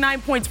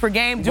 29 points per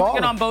game, doing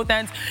it on both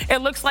ends. It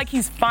looks like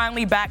he's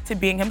finally back to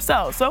being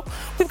himself. So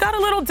we've got a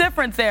little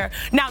difference there.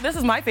 Now, this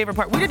is my favorite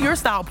part. We did your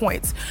style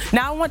points.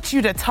 Now I want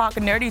you to talk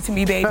nerdy to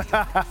me, baby.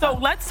 So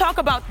let's talk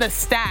about the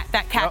stat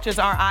that catches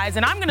our eyes.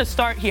 And I'm going to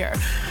start here.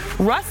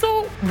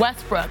 Russell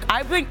Westbrook,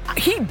 I think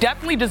he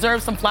definitely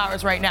deserves some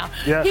flowers right now.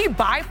 Yes. He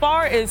by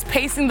far is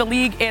pacing the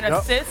league in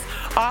assists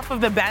off of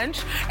the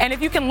bench. And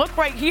if you can look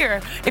right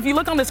here, if you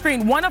look on the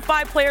screen, 1 of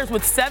 5 players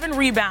with 7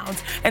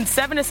 rebounds and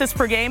 7 assists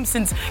per game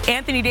since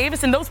Anthony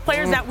Davis. And those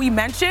players that we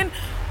mentioned,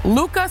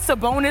 Luka,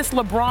 Sabonis,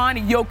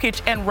 LeBron,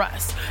 Jokic, and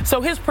Russ.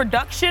 So his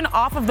production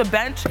off of the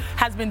bench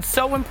has been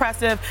so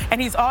impressive,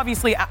 and he's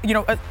obviously,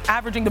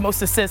 averaging the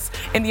most assists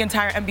in the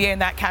entire NBA in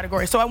that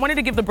category. So I wanted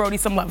to give the Brody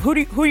some love. Who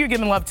are you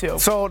giving love to?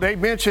 So they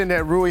mentioned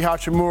that Rui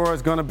Hachimura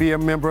is going to be a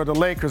member of the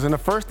Lakers, and the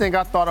first thing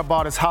I thought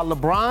about is how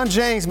LeBron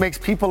James makes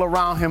people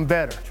around him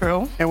better.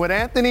 True. And with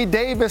Anthony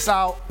Davis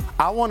out,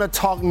 I want to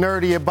talk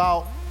nerdy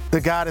about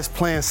the guy that's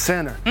playing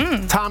center,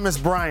 Thomas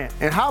Bryant.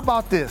 And how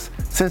about this?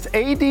 Since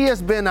AD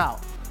has been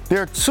out,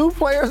 there are 2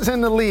 players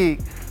in the league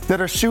that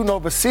are shooting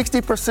over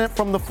 60%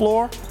 from the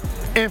floor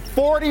and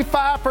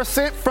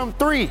 45% from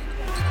 3.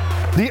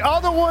 The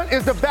other one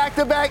is the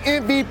back-to-back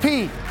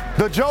MVP,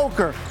 the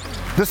Joker.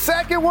 The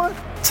second one,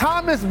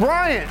 Thomas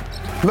Bryant.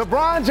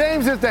 LeBron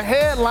James is the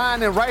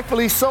headline, and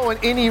rightfully so, in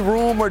any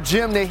room or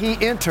gym that he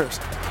enters.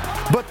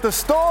 But the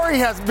story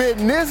has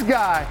been this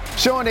guy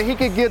showing that he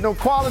can get them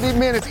quality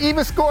minutes,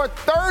 even scored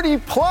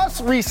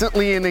 30-plus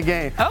recently in the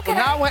game. Okay. So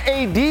now when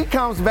AD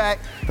comes back,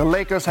 the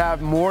Lakers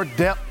have more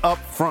depth up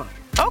front.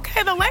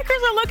 Okay, the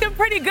Lakers are looking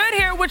pretty good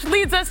here, which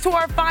leads us to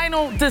our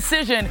final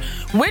decision.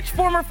 Which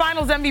former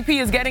Finals MVP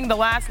is getting the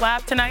last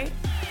laugh tonight?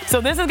 So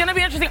this is going to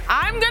be interesting.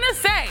 I'm going to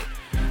say,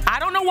 I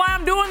don't know why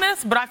I'm doing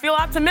this, but I feel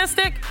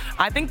optimistic.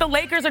 I think the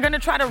Lakers are going to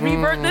try to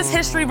revert this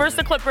history versus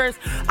the Clippers.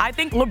 I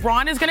think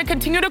LeBron is going to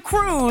continue to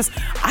cruise.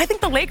 I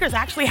think the Lakers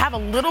actually have a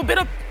little bit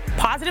of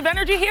positive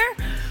energy here.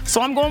 So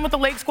I'm going with the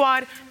Lake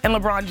squad and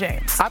LeBron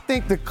James. I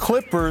think the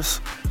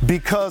Clippers,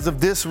 because of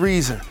this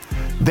reason,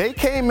 they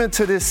came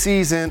into this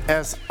season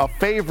as a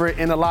favorite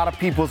in a lot of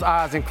people's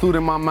eyes,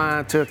 including my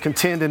mind, to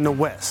contend in the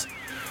West.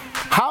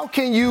 How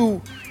can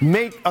you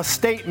make a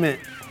statement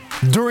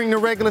during the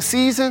regular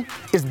season?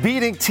 Is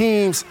beating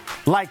teams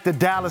like the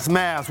Dallas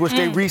Mavs, which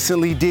they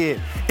recently did,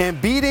 and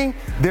beating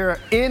their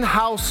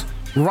in-house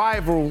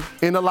rival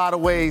in a lot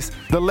of ways,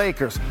 the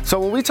Lakers. So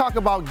when we talk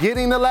about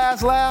getting the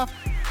last laugh,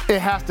 it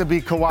has to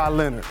be Kawhi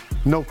Leonard.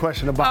 No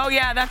question about it. Oh,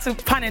 yeah, that's a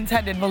pun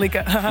intended,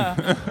 Malika.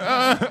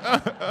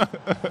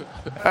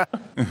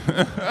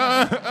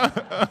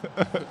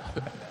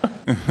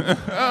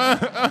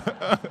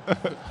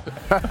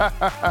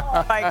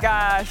 Oh, my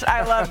gosh.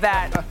 I love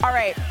that. All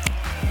right.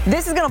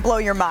 This is going to blow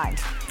your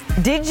mind.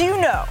 Did you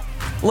know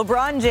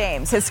LeBron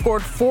James has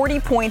scored 40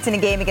 points in a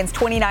game against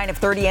 29 of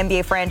 30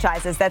 NBA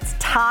franchises. That's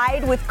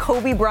tied with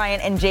Kobe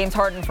Bryant and James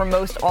Harden for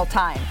most all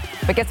time.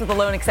 But guess what the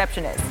lone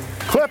exception is?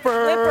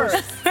 Clippers.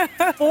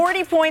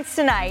 40 points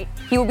tonight.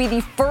 He will be the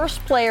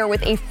first player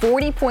with a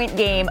 40-point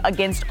game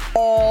against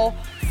all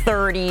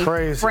 30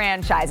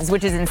 franchises,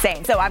 which is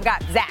insane. So I've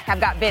got Zach,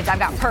 I've got Vince, I've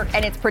got Perk,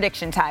 and it's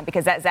prediction time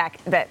because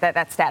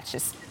that stat's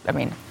just, I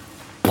mean.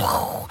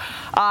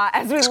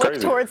 As we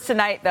look towards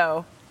tonight,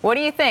 though, what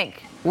do you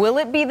think? Will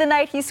it be the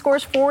night he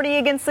scores 40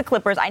 against the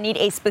Clippers? I need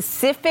a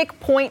specific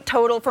point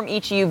total from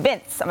each of you.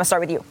 Vince, I'm going to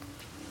start with you.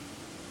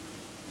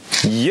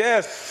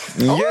 Yes,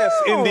 in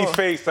the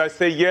face. I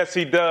say yes,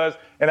 he does.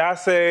 And I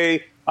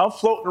say I'm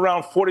floating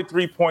around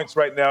 43 points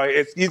right now.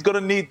 He's going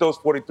to need those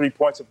 43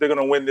 points if they're going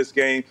to win this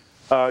game.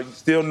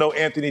 Still no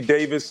Anthony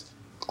Davis.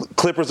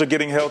 Clippers are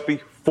getting healthy.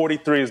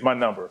 43 is my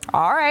number.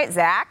 All right,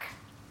 Zach.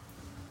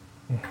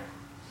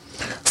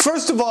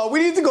 First of all, we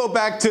need to go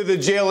back to the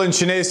Jalen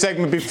Shanae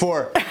segment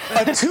before.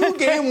 A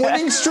 2-game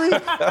winning streak?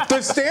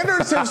 The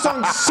standards have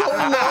sunk so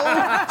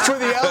low for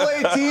the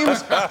LA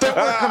teams that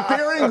we're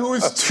comparing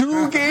whose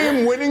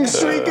 2-game winning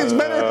streak is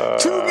better.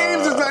 2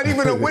 games is not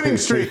even a winning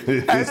streak.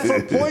 As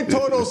for point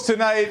totals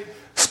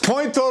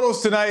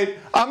tonight,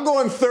 I'm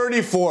going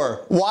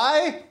 34.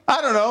 Why?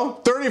 I don't know.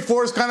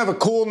 34 is kind of a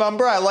cool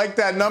number. I like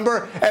that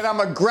number. And I'm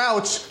a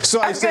grouch, so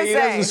I say he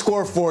doesn't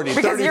score 40.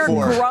 Because 34.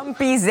 You're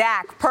grumpy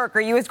Zach. Perk,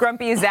 are you as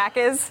grumpy as Zach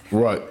is?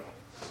 Right.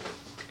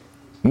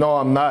 No,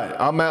 I'm not.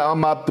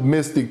 I'm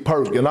optimistic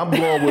Perk, and I'm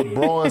going with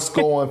Braun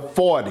scoring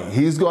 40.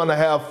 He's going to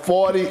have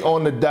 40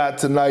 on the dot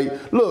tonight.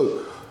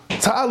 Look,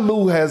 Ty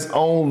Lue has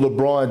owned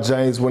LeBron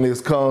James when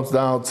it comes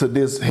down to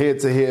this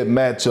head-to-head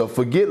matchup.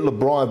 Forget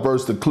LeBron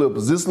versus the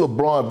Clippers. This is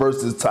LeBron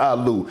versus Ty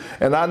Lue.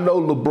 And I know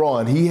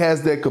LeBron, he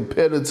has that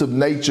competitive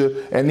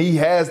nature, and he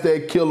has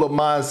that killer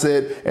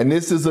mindset. And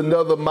this is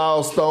another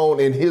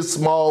milestone in his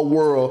small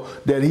world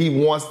that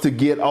he wants to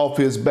get off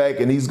his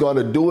back. And he's going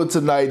to do it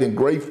tonight in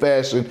great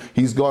fashion.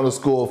 He's going to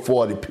score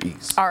 40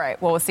 piece. All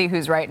right. Well, we'll see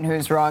who's right and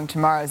who's wrong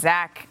tomorrow.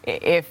 Zach,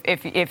 if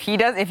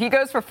he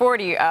goes for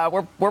 40,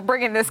 we're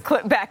bringing this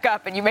clip back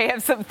up, and you may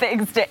have some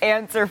things to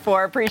answer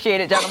for.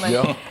 Appreciate it, gentlemen.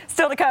 Yeah.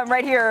 Still to come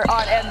right here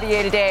on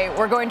NBA Today,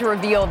 we're going to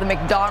reveal the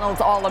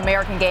McDonald's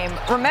All-American game.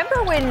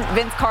 Remember when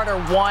Vince Carter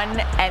won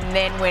and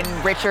then when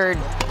Richard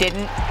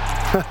didn't?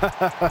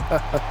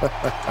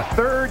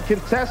 Third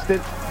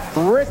contestant,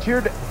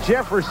 Richard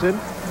Jefferson. Ooh,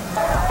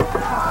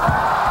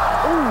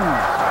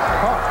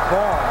 tough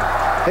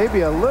ball.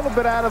 Maybe a little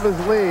bit out of his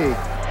league.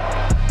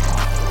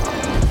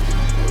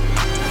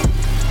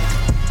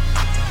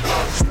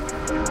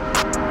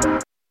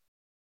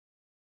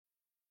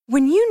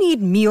 When you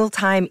need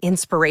mealtime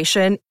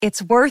inspiration,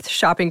 it's worth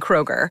shopping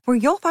Kroger, where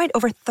you'll find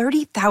over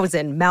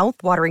 30,000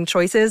 mouth-watering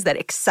choices that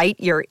excite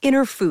your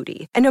inner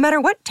foodie. And no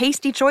matter what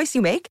tasty choice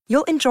you make,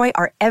 you'll enjoy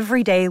our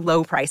everyday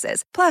low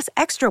prices, plus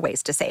extra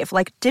ways to save,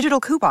 like digital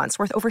coupons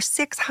worth over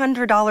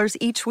 $600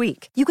 each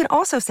week. You can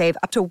also save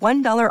up to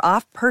 $1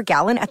 off per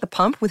gallon at the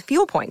pump with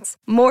fuel points.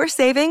 More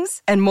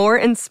savings and more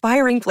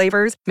inspiring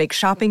flavors make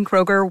shopping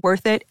Kroger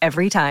worth it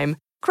every time.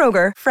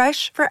 Kroger,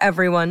 fresh for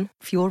everyone.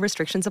 Fuel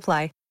restrictions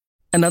apply.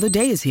 Another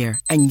day is here,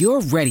 and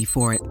you're ready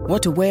for it.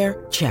 What to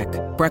wear? Check.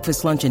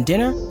 Breakfast, lunch, and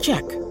dinner?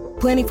 Check.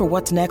 Planning for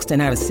what's next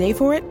and how to save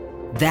for it?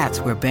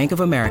 That's where Bank of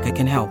America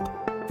can help.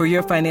 For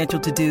your financial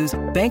to-dos,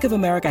 Bank of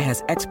America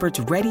has experts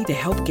ready to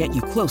help get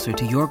you closer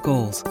to your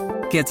goals.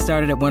 Get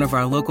started at one of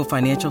our local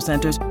financial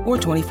centers or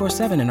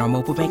 24/7 in our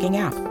mobile banking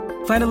app.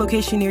 Find a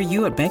location near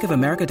you at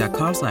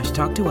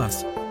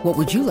bankofamerica.com/talktous. What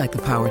would you like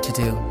the power to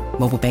do?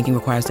 Mobile banking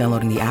requires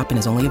downloading the app and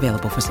is only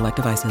available for select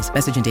devices.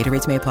 Message and data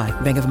rates may apply.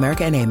 Bank of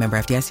America N.A., member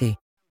FDIC.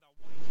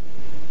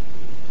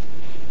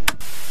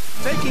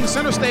 Taking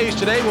center stage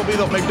today will be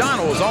the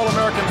McDonald's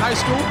All-American High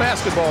School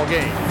basketball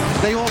game.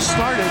 They all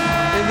started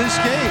in this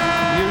game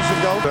years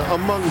ago.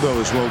 Among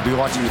those, we'll be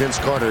watching Vince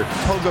Carter.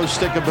 Pogo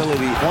stick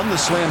ability won the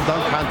slam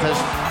dunk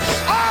contest.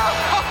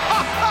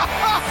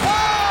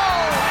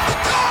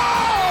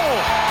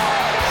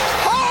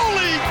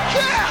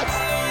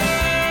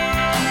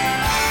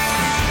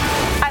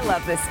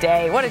 Love this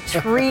day. What a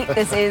treat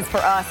this is for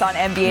us on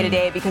NBA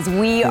Today, because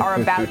we are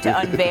about to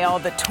unveil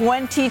the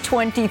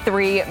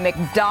 2023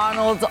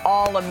 McDonald's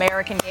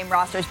All-American game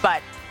rosters.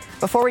 But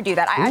before we do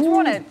that, I just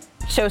want to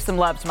show some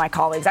love to my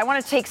colleagues. I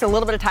want to take a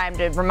little bit of time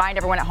to remind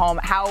everyone at home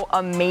how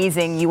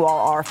amazing you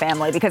all are,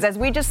 family, because as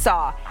we just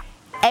saw,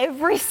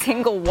 every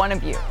single one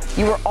of you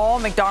were all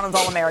McDonald's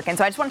All-American.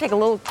 So I just want to take a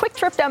little quick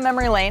trip down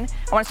memory lane.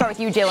 I want to start with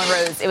you, Jalen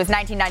Rose. It was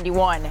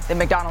 1991, the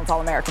McDonald's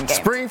All-American game.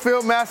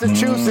 Springfield,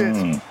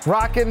 Massachusetts.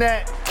 Rocking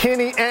that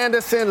Kenny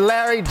Anderson,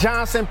 Larry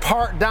Johnson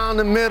part down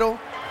the middle.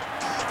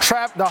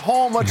 The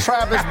home of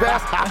Travis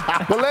Best.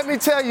 But let me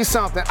tell you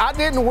something. I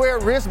didn't wear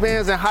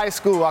wristbands in high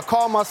school. I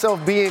called myself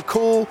being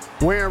cool,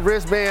 wearing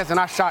wristbands, and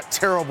I shot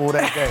terrible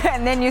that day.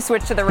 And then you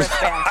switched to the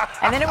wristband.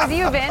 And then it was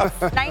you, Vince,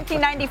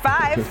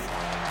 1995.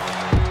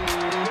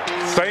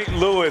 St.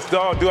 Louis,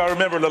 dog, do I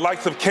remember the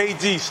likes of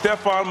KG,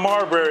 Stephon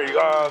Marbury.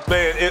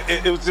 Man,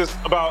 it was just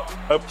about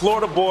a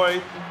Florida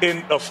boy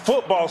in a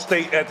football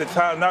state at the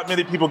time. Not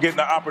many people getting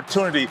the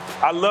opportunity.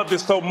 I loved it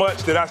so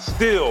much that I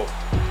still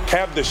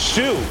have the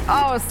shoe.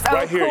 Oh, so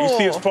right here. cool. You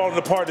see it's falling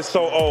apart. It's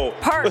so old.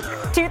 Perk,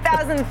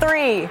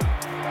 2003.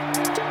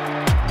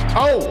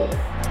 Oh,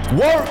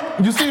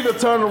 work. You see the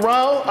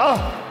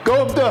turnaround?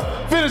 Go up there.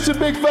 Finish it,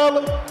 big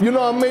fella. You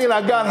know what I mean?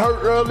 I got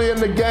hurt early in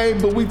the game,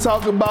 but we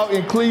talk about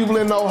in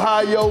Cleveland,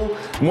 Ohio,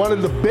 one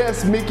of the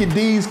best Mickey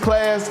D's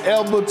class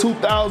ever,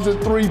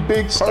 2003,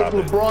 Big Perk,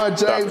 LeBron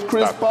James,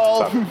 Chris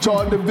Paul,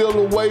 Jordan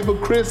Villanueva,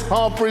 Chris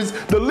Humphries.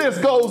 The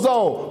list goes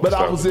on, but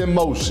I was in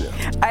motion.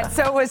 And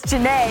so was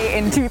Janae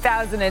in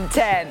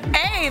 2010.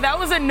 Hey, that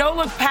was a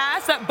no-look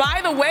pass that,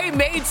 by the way,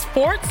 made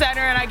SportsCenter,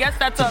 and I guess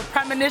that's a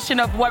premonition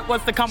of what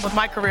was to come with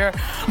my career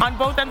on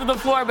both ends of the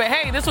floor. But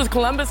hey, this was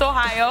Columbus,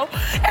 Ohio,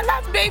 and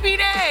that's Baby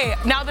Day.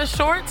 Now, the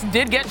shorts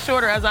did get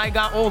shorter as I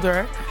got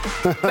older,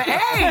 but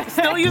hey,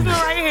 still using the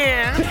right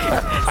hand.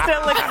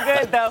 Still looking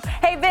good, though.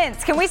 Hey,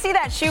 Vince, can we see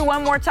that shoe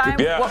one more time?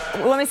 Yeah.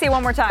 Well, let me see it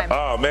one more time.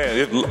 Oh,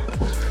 man.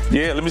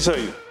 Yeah, let me show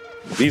you.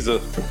 These are,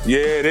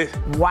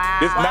 wow.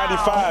 It's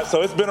 95,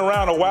 so it's been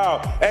around a while.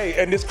 Hey,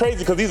 and it's crazy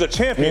because these are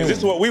champions. This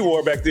is what we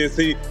wore back then.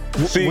 See,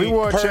 we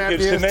wore Perk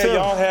champions and Shanae, too.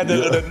 y'all had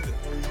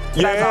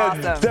That's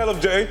awesome. Tell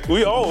them, Jay.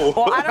 We old.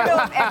 Well, I don't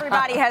know if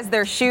everybody has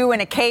their shoe in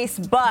a case,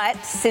 but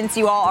since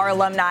you all are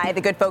alumni,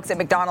 the good folks at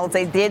McDonald's,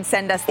 they did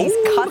send us these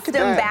custom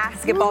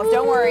basketballs.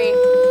 Don't worry,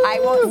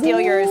 I won't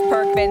steal yours,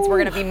 Perk, Vince. We're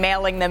going to be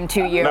mailing them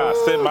to you. Nah,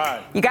 send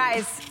mine. You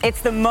guys,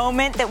 it's the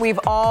moment that we've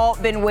all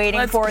been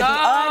waiting for. The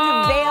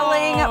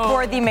unveiling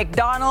for the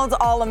McDonald's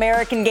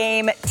All-American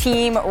Game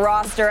team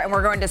roster. And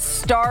we're going to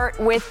start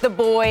with the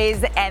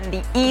boys and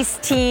the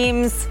East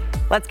teams.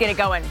 Let's get it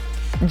going.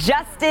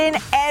 Justin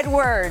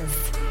Edwards,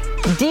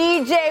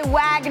 DJ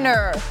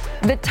Wagner,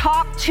 the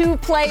top two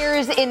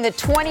players in the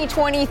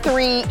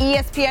 2023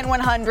 ESPN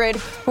 100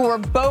 who are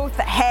both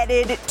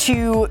headed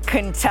to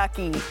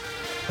Kentucky.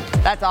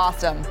 That's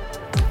awesome.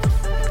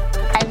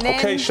 And then,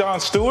 okay, Sean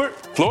Stewart,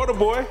 Florida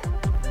boy.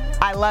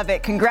 I love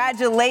it.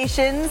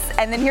 Congratulations.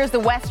 And then here's the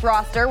West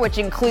roster, which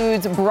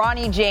includes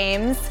Bronny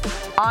James,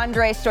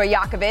 Andrei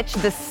Stojakovic,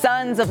 the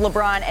sons of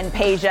LeBron and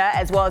Peja,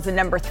 as well as the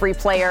number 3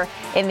 player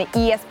in the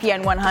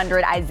ESPN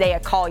 100, Isaiah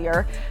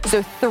Collier.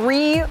 So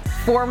 3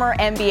 former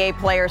NBA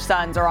player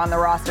sons are on the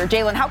roster.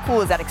 Jalen, how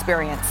cool is that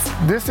experience?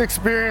 This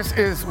experience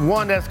is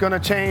one that's going to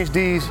change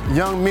these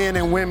young men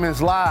and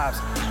women's lives.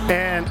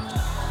 And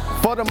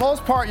for the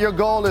most part, your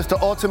goal is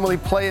to ultimately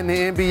play in the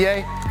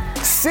NBA.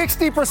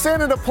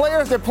 60% of the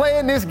players that play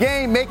in this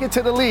game make it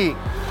to the league.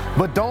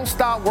 But don't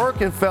stop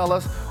working,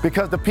 fellas,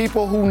 because the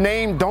people whose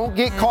name don't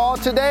get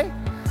called today,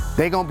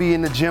 they're going to be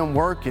in the gym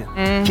working.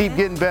 Keep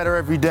getting better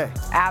every day.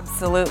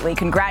 Absolutely.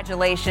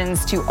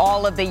 Congratulations to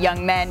all of the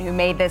young men who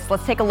made this.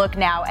 Let's take a look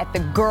now at the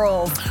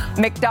girls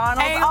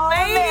McDonald's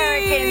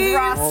All-Americans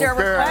roster.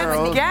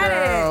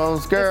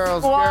 Girls. The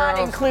squad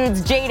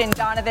includes Jaden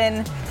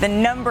Donovan, the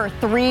number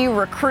 3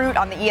 recruit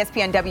on the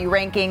ESPNW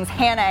rankings.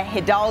 Hannah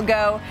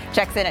Hidalgo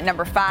checks in at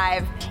number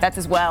 5. That's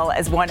as well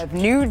as one of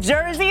New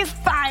Jersey's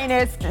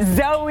finest,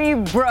 Zoe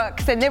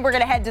Brooks. And then we're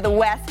going to head to the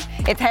West.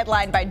 It's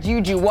headlined by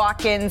Juju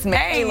Watkins,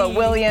 Michaela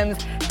Williams,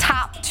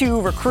 top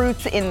 2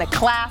 recruits in the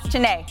class.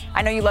 Janae,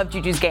 I know you love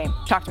Juju's game.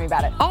 Talk to me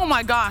about it. Oh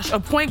my gosh, a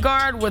point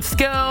guard with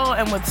skill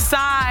and with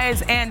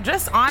size and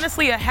just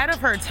honestly ahead of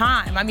her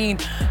time. I mean,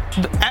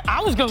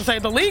 I was going to say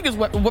the league is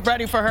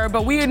ready for her,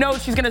 but we know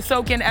she's going to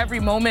soak in every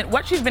moment.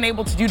 What she's been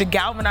able to do to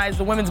galvanize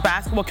the women's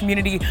basketball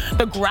community,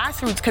 the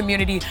grassroots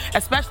community,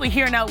 especially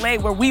here in LA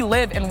where we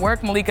live and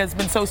work, Malika, has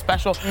been so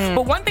special.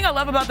 But one thing I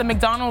love about the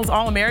McDonald's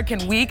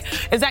All-American Week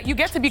is that you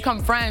get to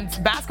become friends.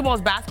 Basketball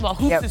is basketball.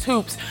 Hoops is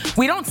hoops.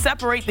 We don't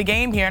separate the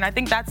game here, and I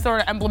think that's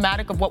sort of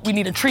emblematic of what we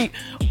need to treat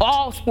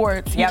all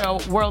sports, you know,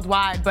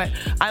 worldwide. But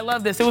I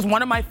love this. It was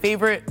one of my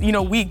favorite,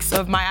 weeks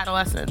of my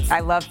adolescence. I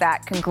love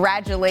that.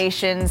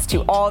 Congratulations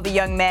to all the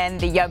young men,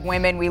 the young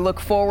women. We look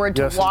forward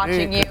to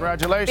watching you.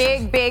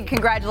 Congratulations. Big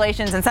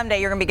congratulations. And someday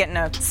you're going to be getting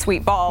a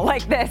sweet ball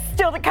like this.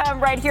 Still to come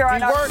right here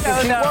on our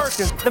show, though.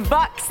 The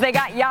Bucks, they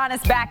got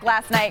Giannis back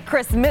last night.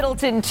 Chris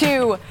Middleton,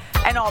 too.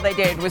 And all they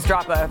did was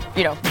drop a,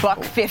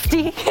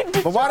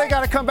 $150. But why they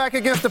got to come back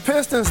against the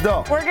Pistons,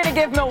 though? We're going to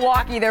give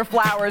Milwaukee their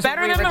flowers.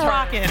 Better than the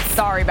Rockets.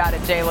 Sorry about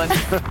it, Jalen.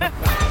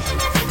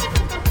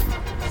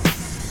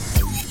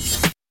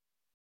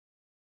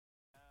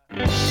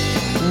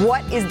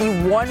 What is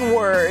the one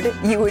word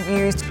you would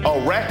use?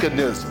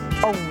 Arachnism.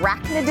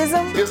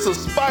 Arachnidism? It's a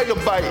spider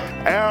bite.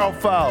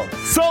 Aerofoul.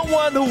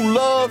 Someone who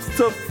loves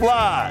to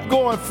fly.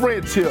 Going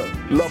French here.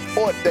 La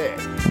porte.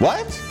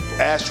 What?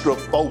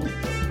 Astrophobia.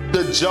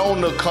 The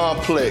Jonah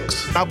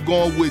complex. I'm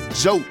going with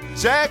Joe.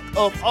 Jack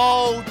of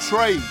all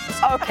trades.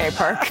 Okay,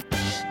 Perk.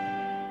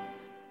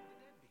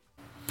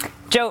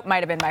 Joke might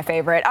have been my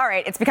favorite. All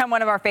right, it's become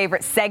one of our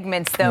favorite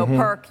segments, though.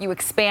 Perk, you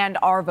expand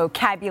our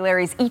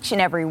vocabularies each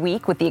and every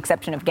week, with the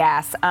exception of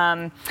gas.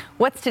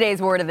 What's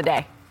today's word of the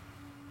day?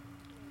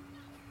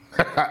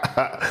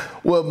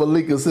 Well,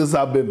 Malika, since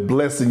I've been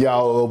blessing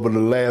y'all over the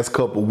last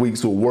couple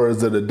weeks with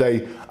words of the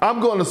day, I'm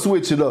going to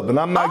switch it up, and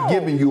I'm not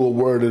giving you a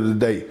word of the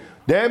day.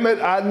 Damn it,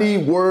 I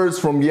need words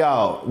from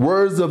y'all,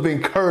 words of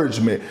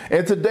encouragement.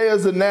 And today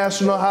is a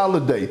national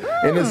holiday,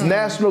 and it's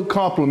National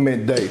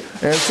Compliment Day.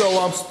 And so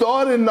I'm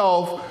starting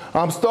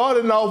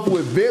off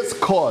with Vince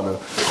Carter.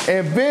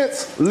 And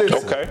Vince,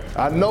 listen,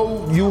 I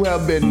know you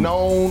have been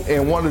known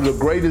and one of the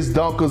greatest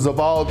dunkers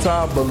of all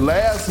time, but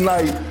last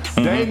night,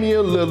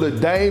 Damian Lillard,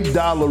 Dame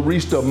Dollar,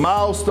 reached a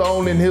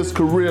milestone in his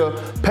career,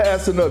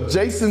 passing up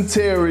Jason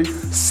Terry,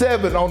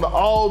 7 on the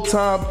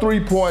all-time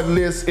three-point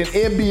list in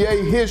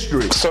NBA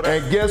history.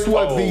 And guess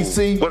what,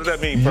 VC? What does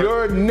that mean?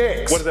 You're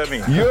next. What does that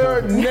mean?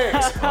 You're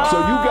next. So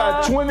you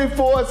got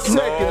 24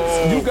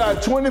 seconds. You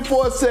got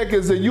 24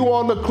 seconds, and you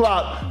on the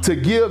clock to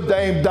give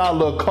Dame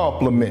Dollar a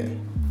compliment.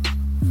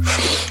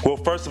 Well,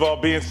 first of all,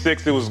 being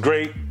 6, it was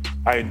great.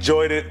 I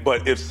enjoyed it,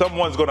 but if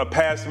someone's going to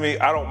pass me,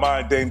 I don't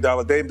mind Dame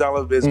Dollar. Dame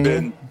Dollar has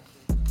been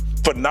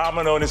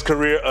phenomenal in his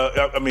career.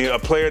 A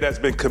player that's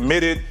been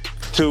committed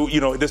to,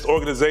 this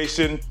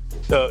organization.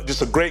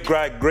 Just a great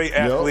guy, great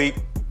athlete.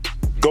 Yep.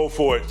 Go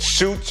for it.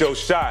 Shoot your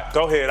shot.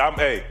 Go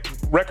ahead.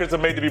 Records are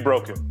made to be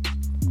broken.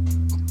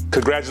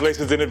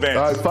 Congratulations in advance.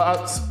 All right,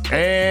 Fox.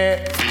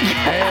 And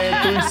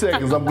 3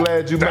 seconds. I'm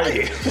glad you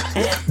made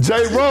it.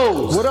 Jay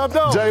Rose. What up,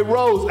 though? Jay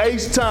Rose,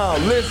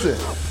 H-Town. Listen.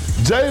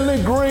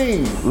 Jalen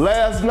Green,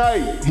 last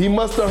night, he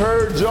must have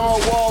heard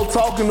John Wall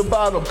talking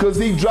about him because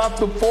he dropped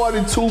the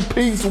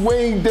 42-piece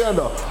wing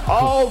dinner,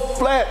 all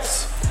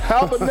flats,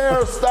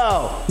 habanero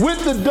style,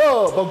 with the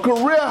dub, a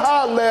career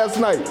high last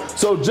night.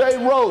 So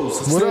Jay Rose,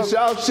 since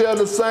y'all share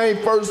the same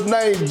first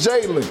name,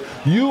 Jalen,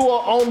 you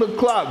are on the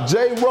clock.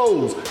 Jay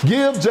Rose,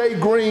 give Jay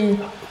Green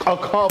a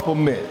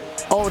compliment.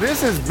 Oh,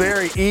 this is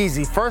very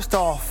easy. First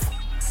off,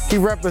 he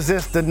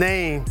represents the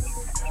name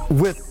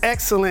with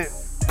excellent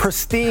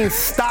pristine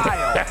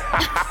style.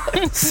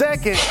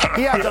 Second,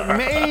 he has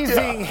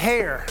amazing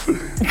hair.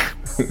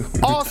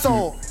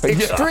 Also,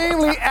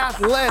 extremely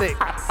athletic,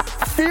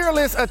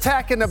 fearless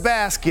attacking the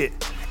basket,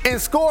 and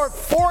scored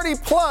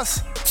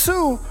 40+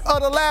 2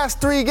 of the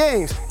last 3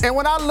 games. And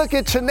when I look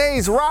at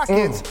Chiney's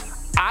Rockets,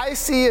 I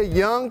see a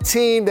young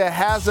team that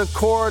has a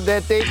core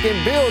that they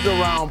can build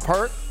around,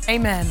 Perk.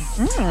 Amen.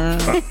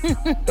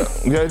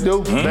 They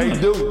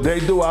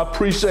do. I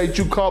appreciate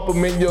you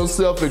complimenting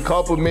yourself and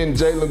complimenting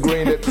Jalen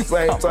Green at the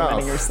same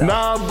time.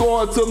 Now I'm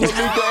going to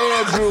Malika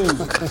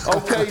Andrews.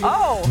 Okay.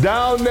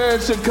 Down there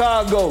in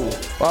Chicago.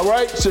 All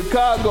right,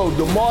 Chicago.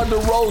 DeMar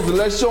DeRozan.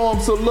 Let's show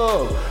him some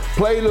love.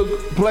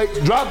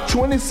 Dropped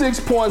 26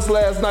 points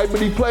last night,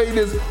 but he played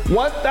his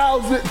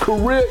 1,000th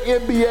career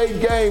NBA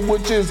game,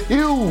 which is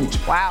huge.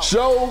 Wow.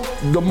 Show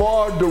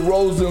DeMar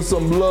DeRozan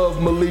some love,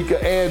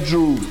 Malika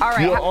Andrews. All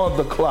right. You're on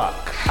the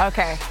clock.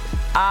 Okay.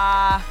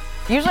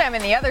 Usually I'm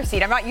in the other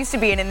seat. I'm not used to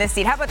being in this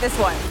seat. How about this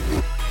one?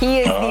 He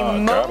is the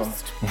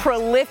most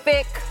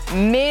prolific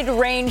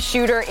mid-range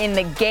shooter in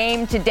the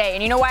game today.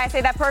 And you know why I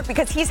say that, Perk?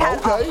 Because he's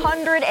had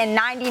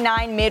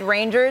 199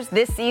 mid-rangers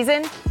this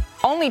season.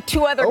 Only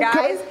 2 other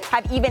guys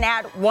have even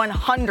had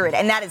 100,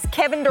 and that is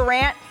Kevin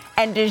Durant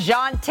and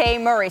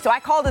DeJounte Murray. So I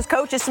called his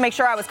coach just to make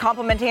sure I was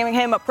complimenting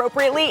him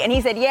appropriately, and he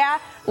said, yeah,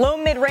 low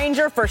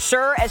mid-ranger for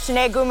sure, as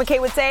Shanae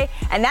Gumake would say,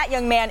 and that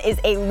young man is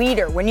a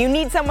leader. When you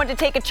need someone to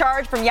take a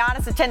charge from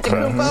Giannis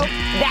Antetokounmpo,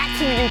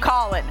 that's who you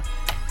calling.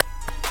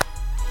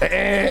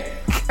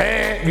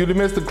 And you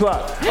missed the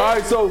clock. All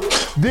right, so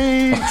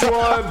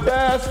Detroit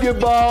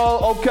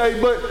basketball. Okay,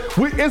 but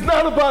it's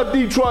not about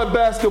Detroit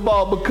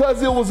basketball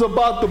because it was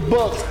about the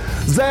Bucks.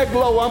 Zach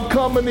Lowe, I'm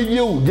coming to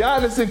you.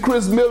 Giannis and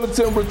Chris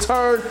Middleton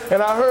returned,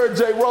 and I heard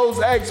Jay Rose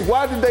ask,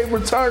 why did they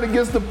return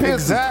against the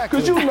Pistons?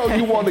 Because you know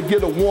you want to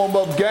get a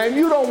warm-up game.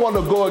 You don't want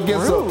to go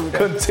against a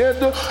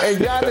contender, and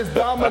Giannis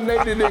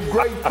dominated in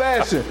great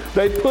fashion.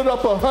 They put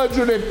up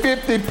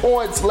 150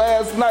 points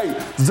last night.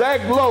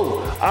 Zach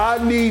Lowe, I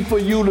need for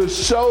you to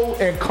show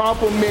and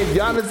compliment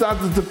Giannis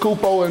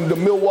Antetokounmpo and the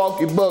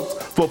Milwaukee Bucks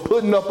for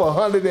putting up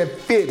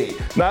 150.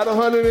 Not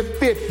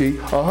 150,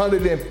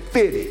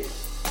 150.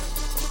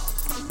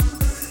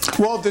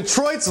 Well,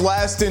 Detroit's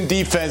last in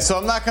defense, so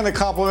I'm not going to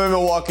compliment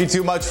Milwaukee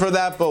too much for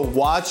that, but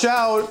watch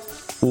out.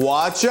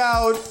 Watch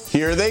out.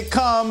 Here they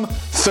come.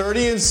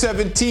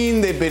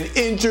 30-17. They've been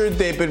injured.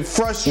 They've been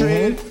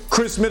frustrated.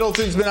 Chris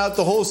Middleton's been out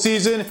the whole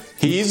season.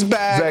 He's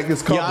back.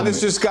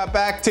 Giannis just got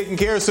back taking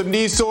care of some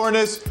knee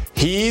soreness.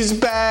 He's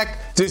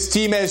back. This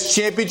team has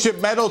championship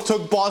medal.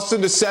 Took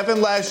Boston to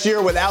 7 last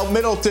year without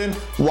Middleton.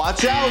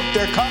 Watch out.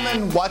 They're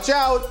coming. Watch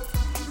out.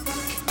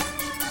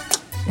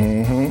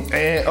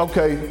 And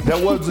okay, that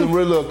wasn't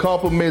really a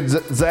compliment,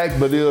 Zach,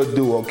 but it'll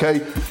do,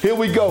 okay? Here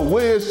we go.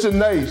 Where's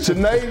Shanae?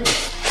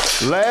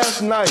 Shanae,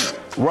 last night,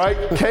 right?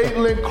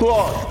 Caitlin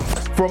Clark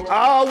from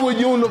our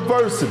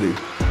university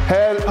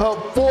had her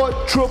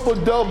 4th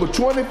triple-double,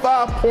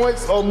 25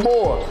 points or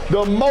more,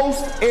 the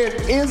most in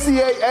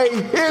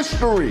NCAA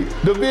history,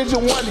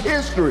 Division I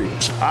history.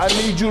 I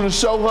need you to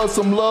show her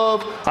some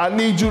love. I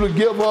need you to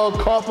give her a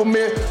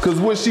compliment because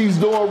what she's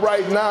doing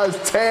right now is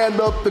tearing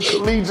up the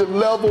collegiate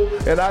level,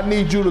 and I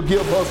need you to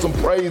give her some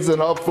praise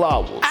and her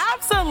flowers.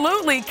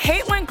 Absolutely.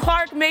 Caitlin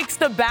Clark makes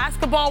the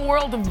basketball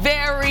world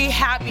very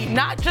happy,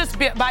 not just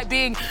by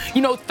being,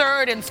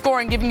 3rd in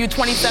scoring, giving you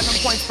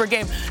 27 points per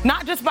game,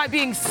 not just by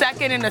being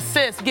 2nd in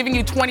assists, giving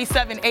you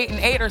 27, 8, and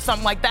 8 or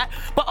something like that,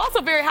 but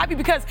also very happy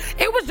because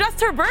it was just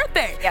her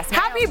birthday. Yes, ma'am.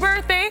 Happy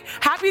birthday,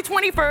 happy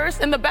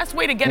 21st, and the best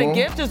way to get a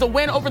gift is to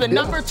win over the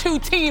number 2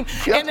 team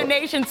in the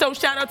nation. So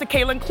shout out to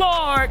Caitlin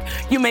Clark.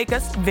 You make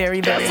us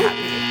very, very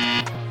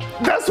happy.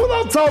 That's what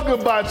I'm talking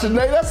about,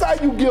 Sinead. That's how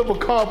you give a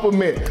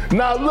compliment.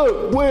 Now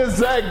look, where's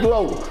Zach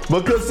Lowe?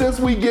 Because since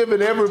we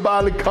giving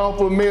everybody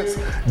compliments,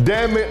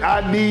 damn it,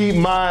 I need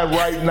mine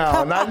right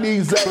now. And I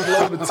need Zach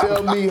Lowe to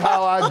tell me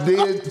how I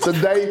did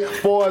today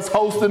for us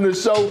hosting the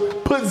show.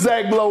 Put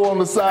Zach Lowe on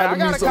the side of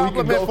me so he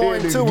can go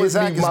ahead and give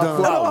me my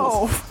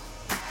flowers.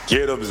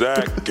 Get him,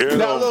 Zach. Get him.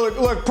 Now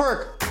look,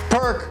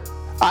 Perk.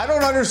 I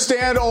don't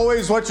understand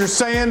always what you're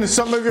saying.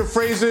 Some of your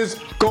phrases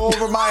go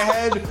over my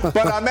head,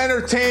 but I'm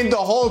entertained the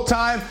whole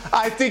time.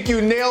 I think you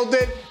nailed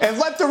it. And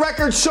let the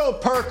record show,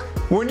 Perk,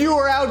 when you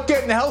were out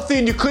getting healthy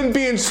and you couldn't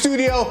be in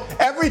studio,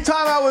 every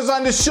time I was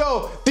on the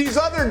show, these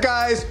other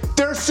guys,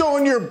 they're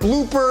showing your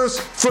bloopers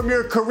from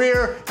your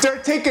career.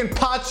 They're taking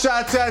pot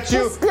shots at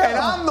you. And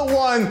I'm the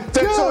one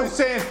that's always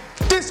saying,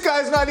 this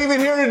guy's not even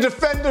here to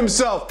defend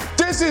himself.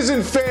 This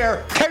isn't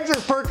fair. Kendrick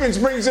Perkins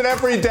brings it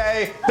every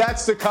day.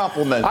 That's the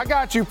compliment. I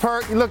got you,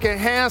 Perk. You looking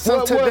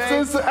handsome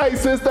today.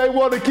 Since they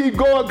want to keep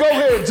going, go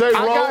ahead, J. Rose.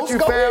 I got you,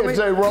 family.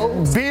 J.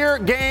 Rose.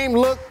 Beard game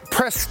look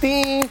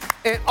pristine.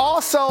 And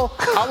also,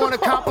 I want to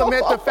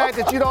compliment the fact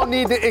that you don't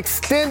need the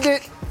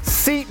extended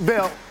seat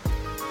belt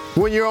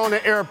when you're on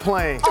the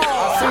airplane.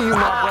 I see you,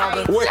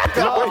 my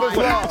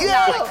brother.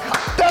 Yeah,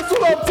 that's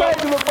what I'm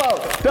talking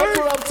about. That's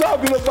what I'm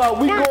talking about.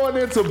 We going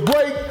into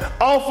break.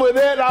 Off of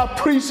that, I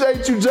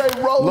appreciate you, Jay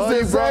Rose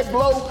and Zach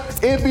Lowe.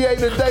 NBA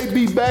Today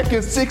be back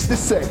in 60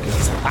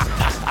 seconds.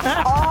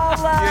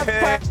 All up.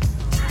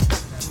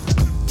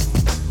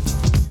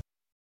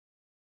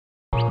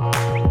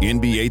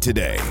 NBA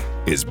Today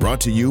is brought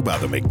to you by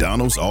the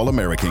McDonald's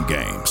All-American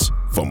Games.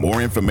 For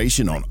more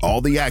information on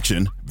all the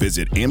action,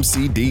 visit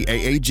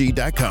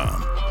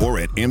mcdaag.com or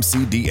at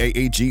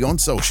mcdaag on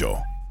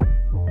social.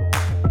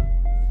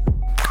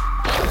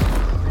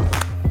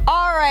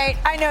 All right,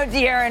 I know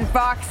De'Aaron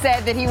Fox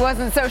said that he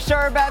wasn't so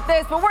sure about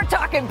this, but we're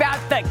talking about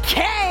the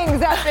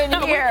Kings up in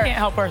here. We can't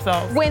help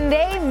ourselves. When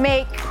they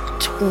make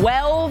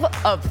 12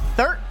 of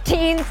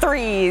 13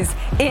 threes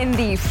in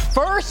the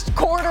first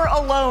quarter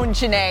alone,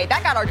 Sinead,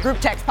 that got our group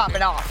text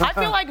popping off. I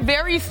feel like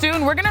very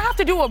soon we're going to have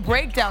to do a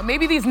breakdown,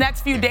 maybe these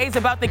next few days,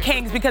 about the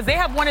Kings, because they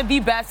have one of the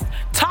best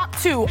top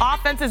 2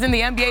 offenses in the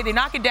NBA. They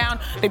knock it down.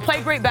 They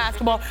play great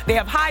basketball. They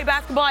have high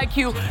basketball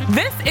IQ.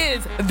 This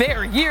is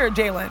their year,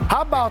 Jalen.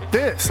 How about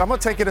this? I'm going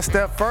to take it a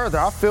step further.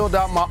 I filled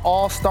out my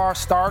all-star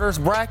starters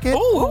bracket.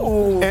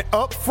 Ooh. And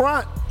up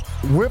front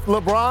with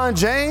LeBron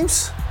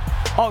James.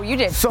 Oh, you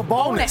did.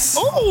 Sabonis.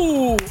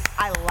 Ooh.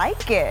 I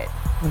like it.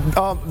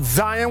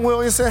 Zion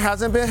Williamson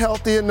hasn't been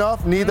healthy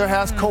enough. Neither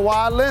has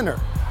Kawhi Leonard.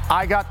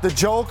 I got the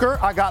Joker,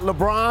 I got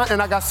LeBron,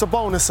 and I got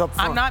Sabonis up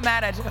front. I'm not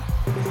mad at you.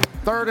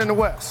 3rd in the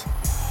West.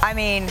 I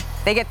mean,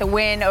 they get the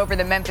win over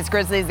the Memphis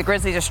Grizzlies. The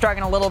Grizzlies are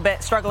struggling a little bit.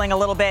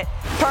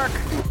 Perk,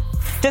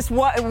 just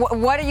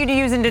what are you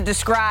using to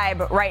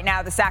describe right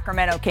now the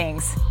Sacramento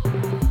Kings?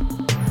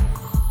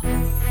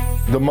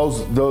 The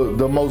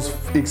most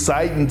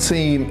exciting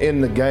team in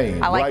the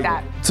game. I like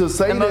that. To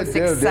say the that most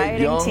they're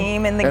young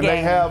team in the and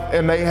game.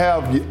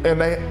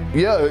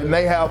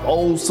 They have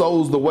old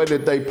souls the way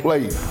that they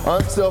play.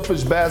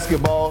 Unselfish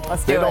basketball.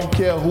 They don't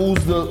care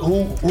whose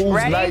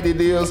night it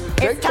is.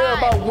 They care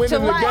about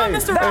winning the game.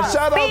 And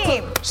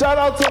shout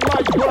out to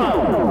Mike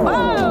Brown.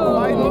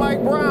 Oh.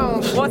 Mike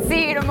Brown. We'll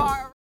see you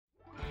tomorrow.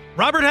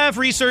 Robert Half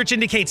research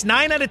indicates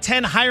 9 out of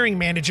 10 hiring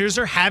managers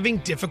are having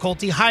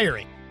difficulty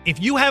hiring. If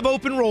you have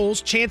open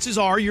roles, chances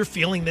are you're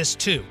feeling this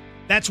too.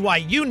 That's why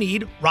you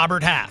need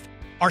Robert Half.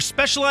 Our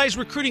specialized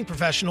recruiting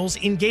professionals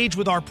engage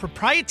with our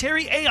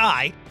proprietary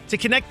AI to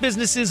connect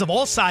businesses of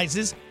all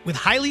sizes with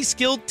highly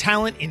skilled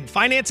talent in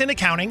finance and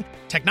accounting,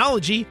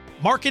 technology,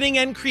 marketing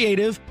and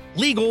creative,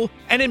 legal,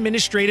 and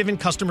administrative and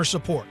customer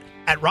support.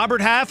 At Robert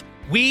Half,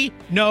 we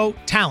know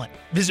talent.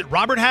 Visit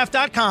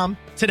roberthalf.com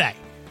today.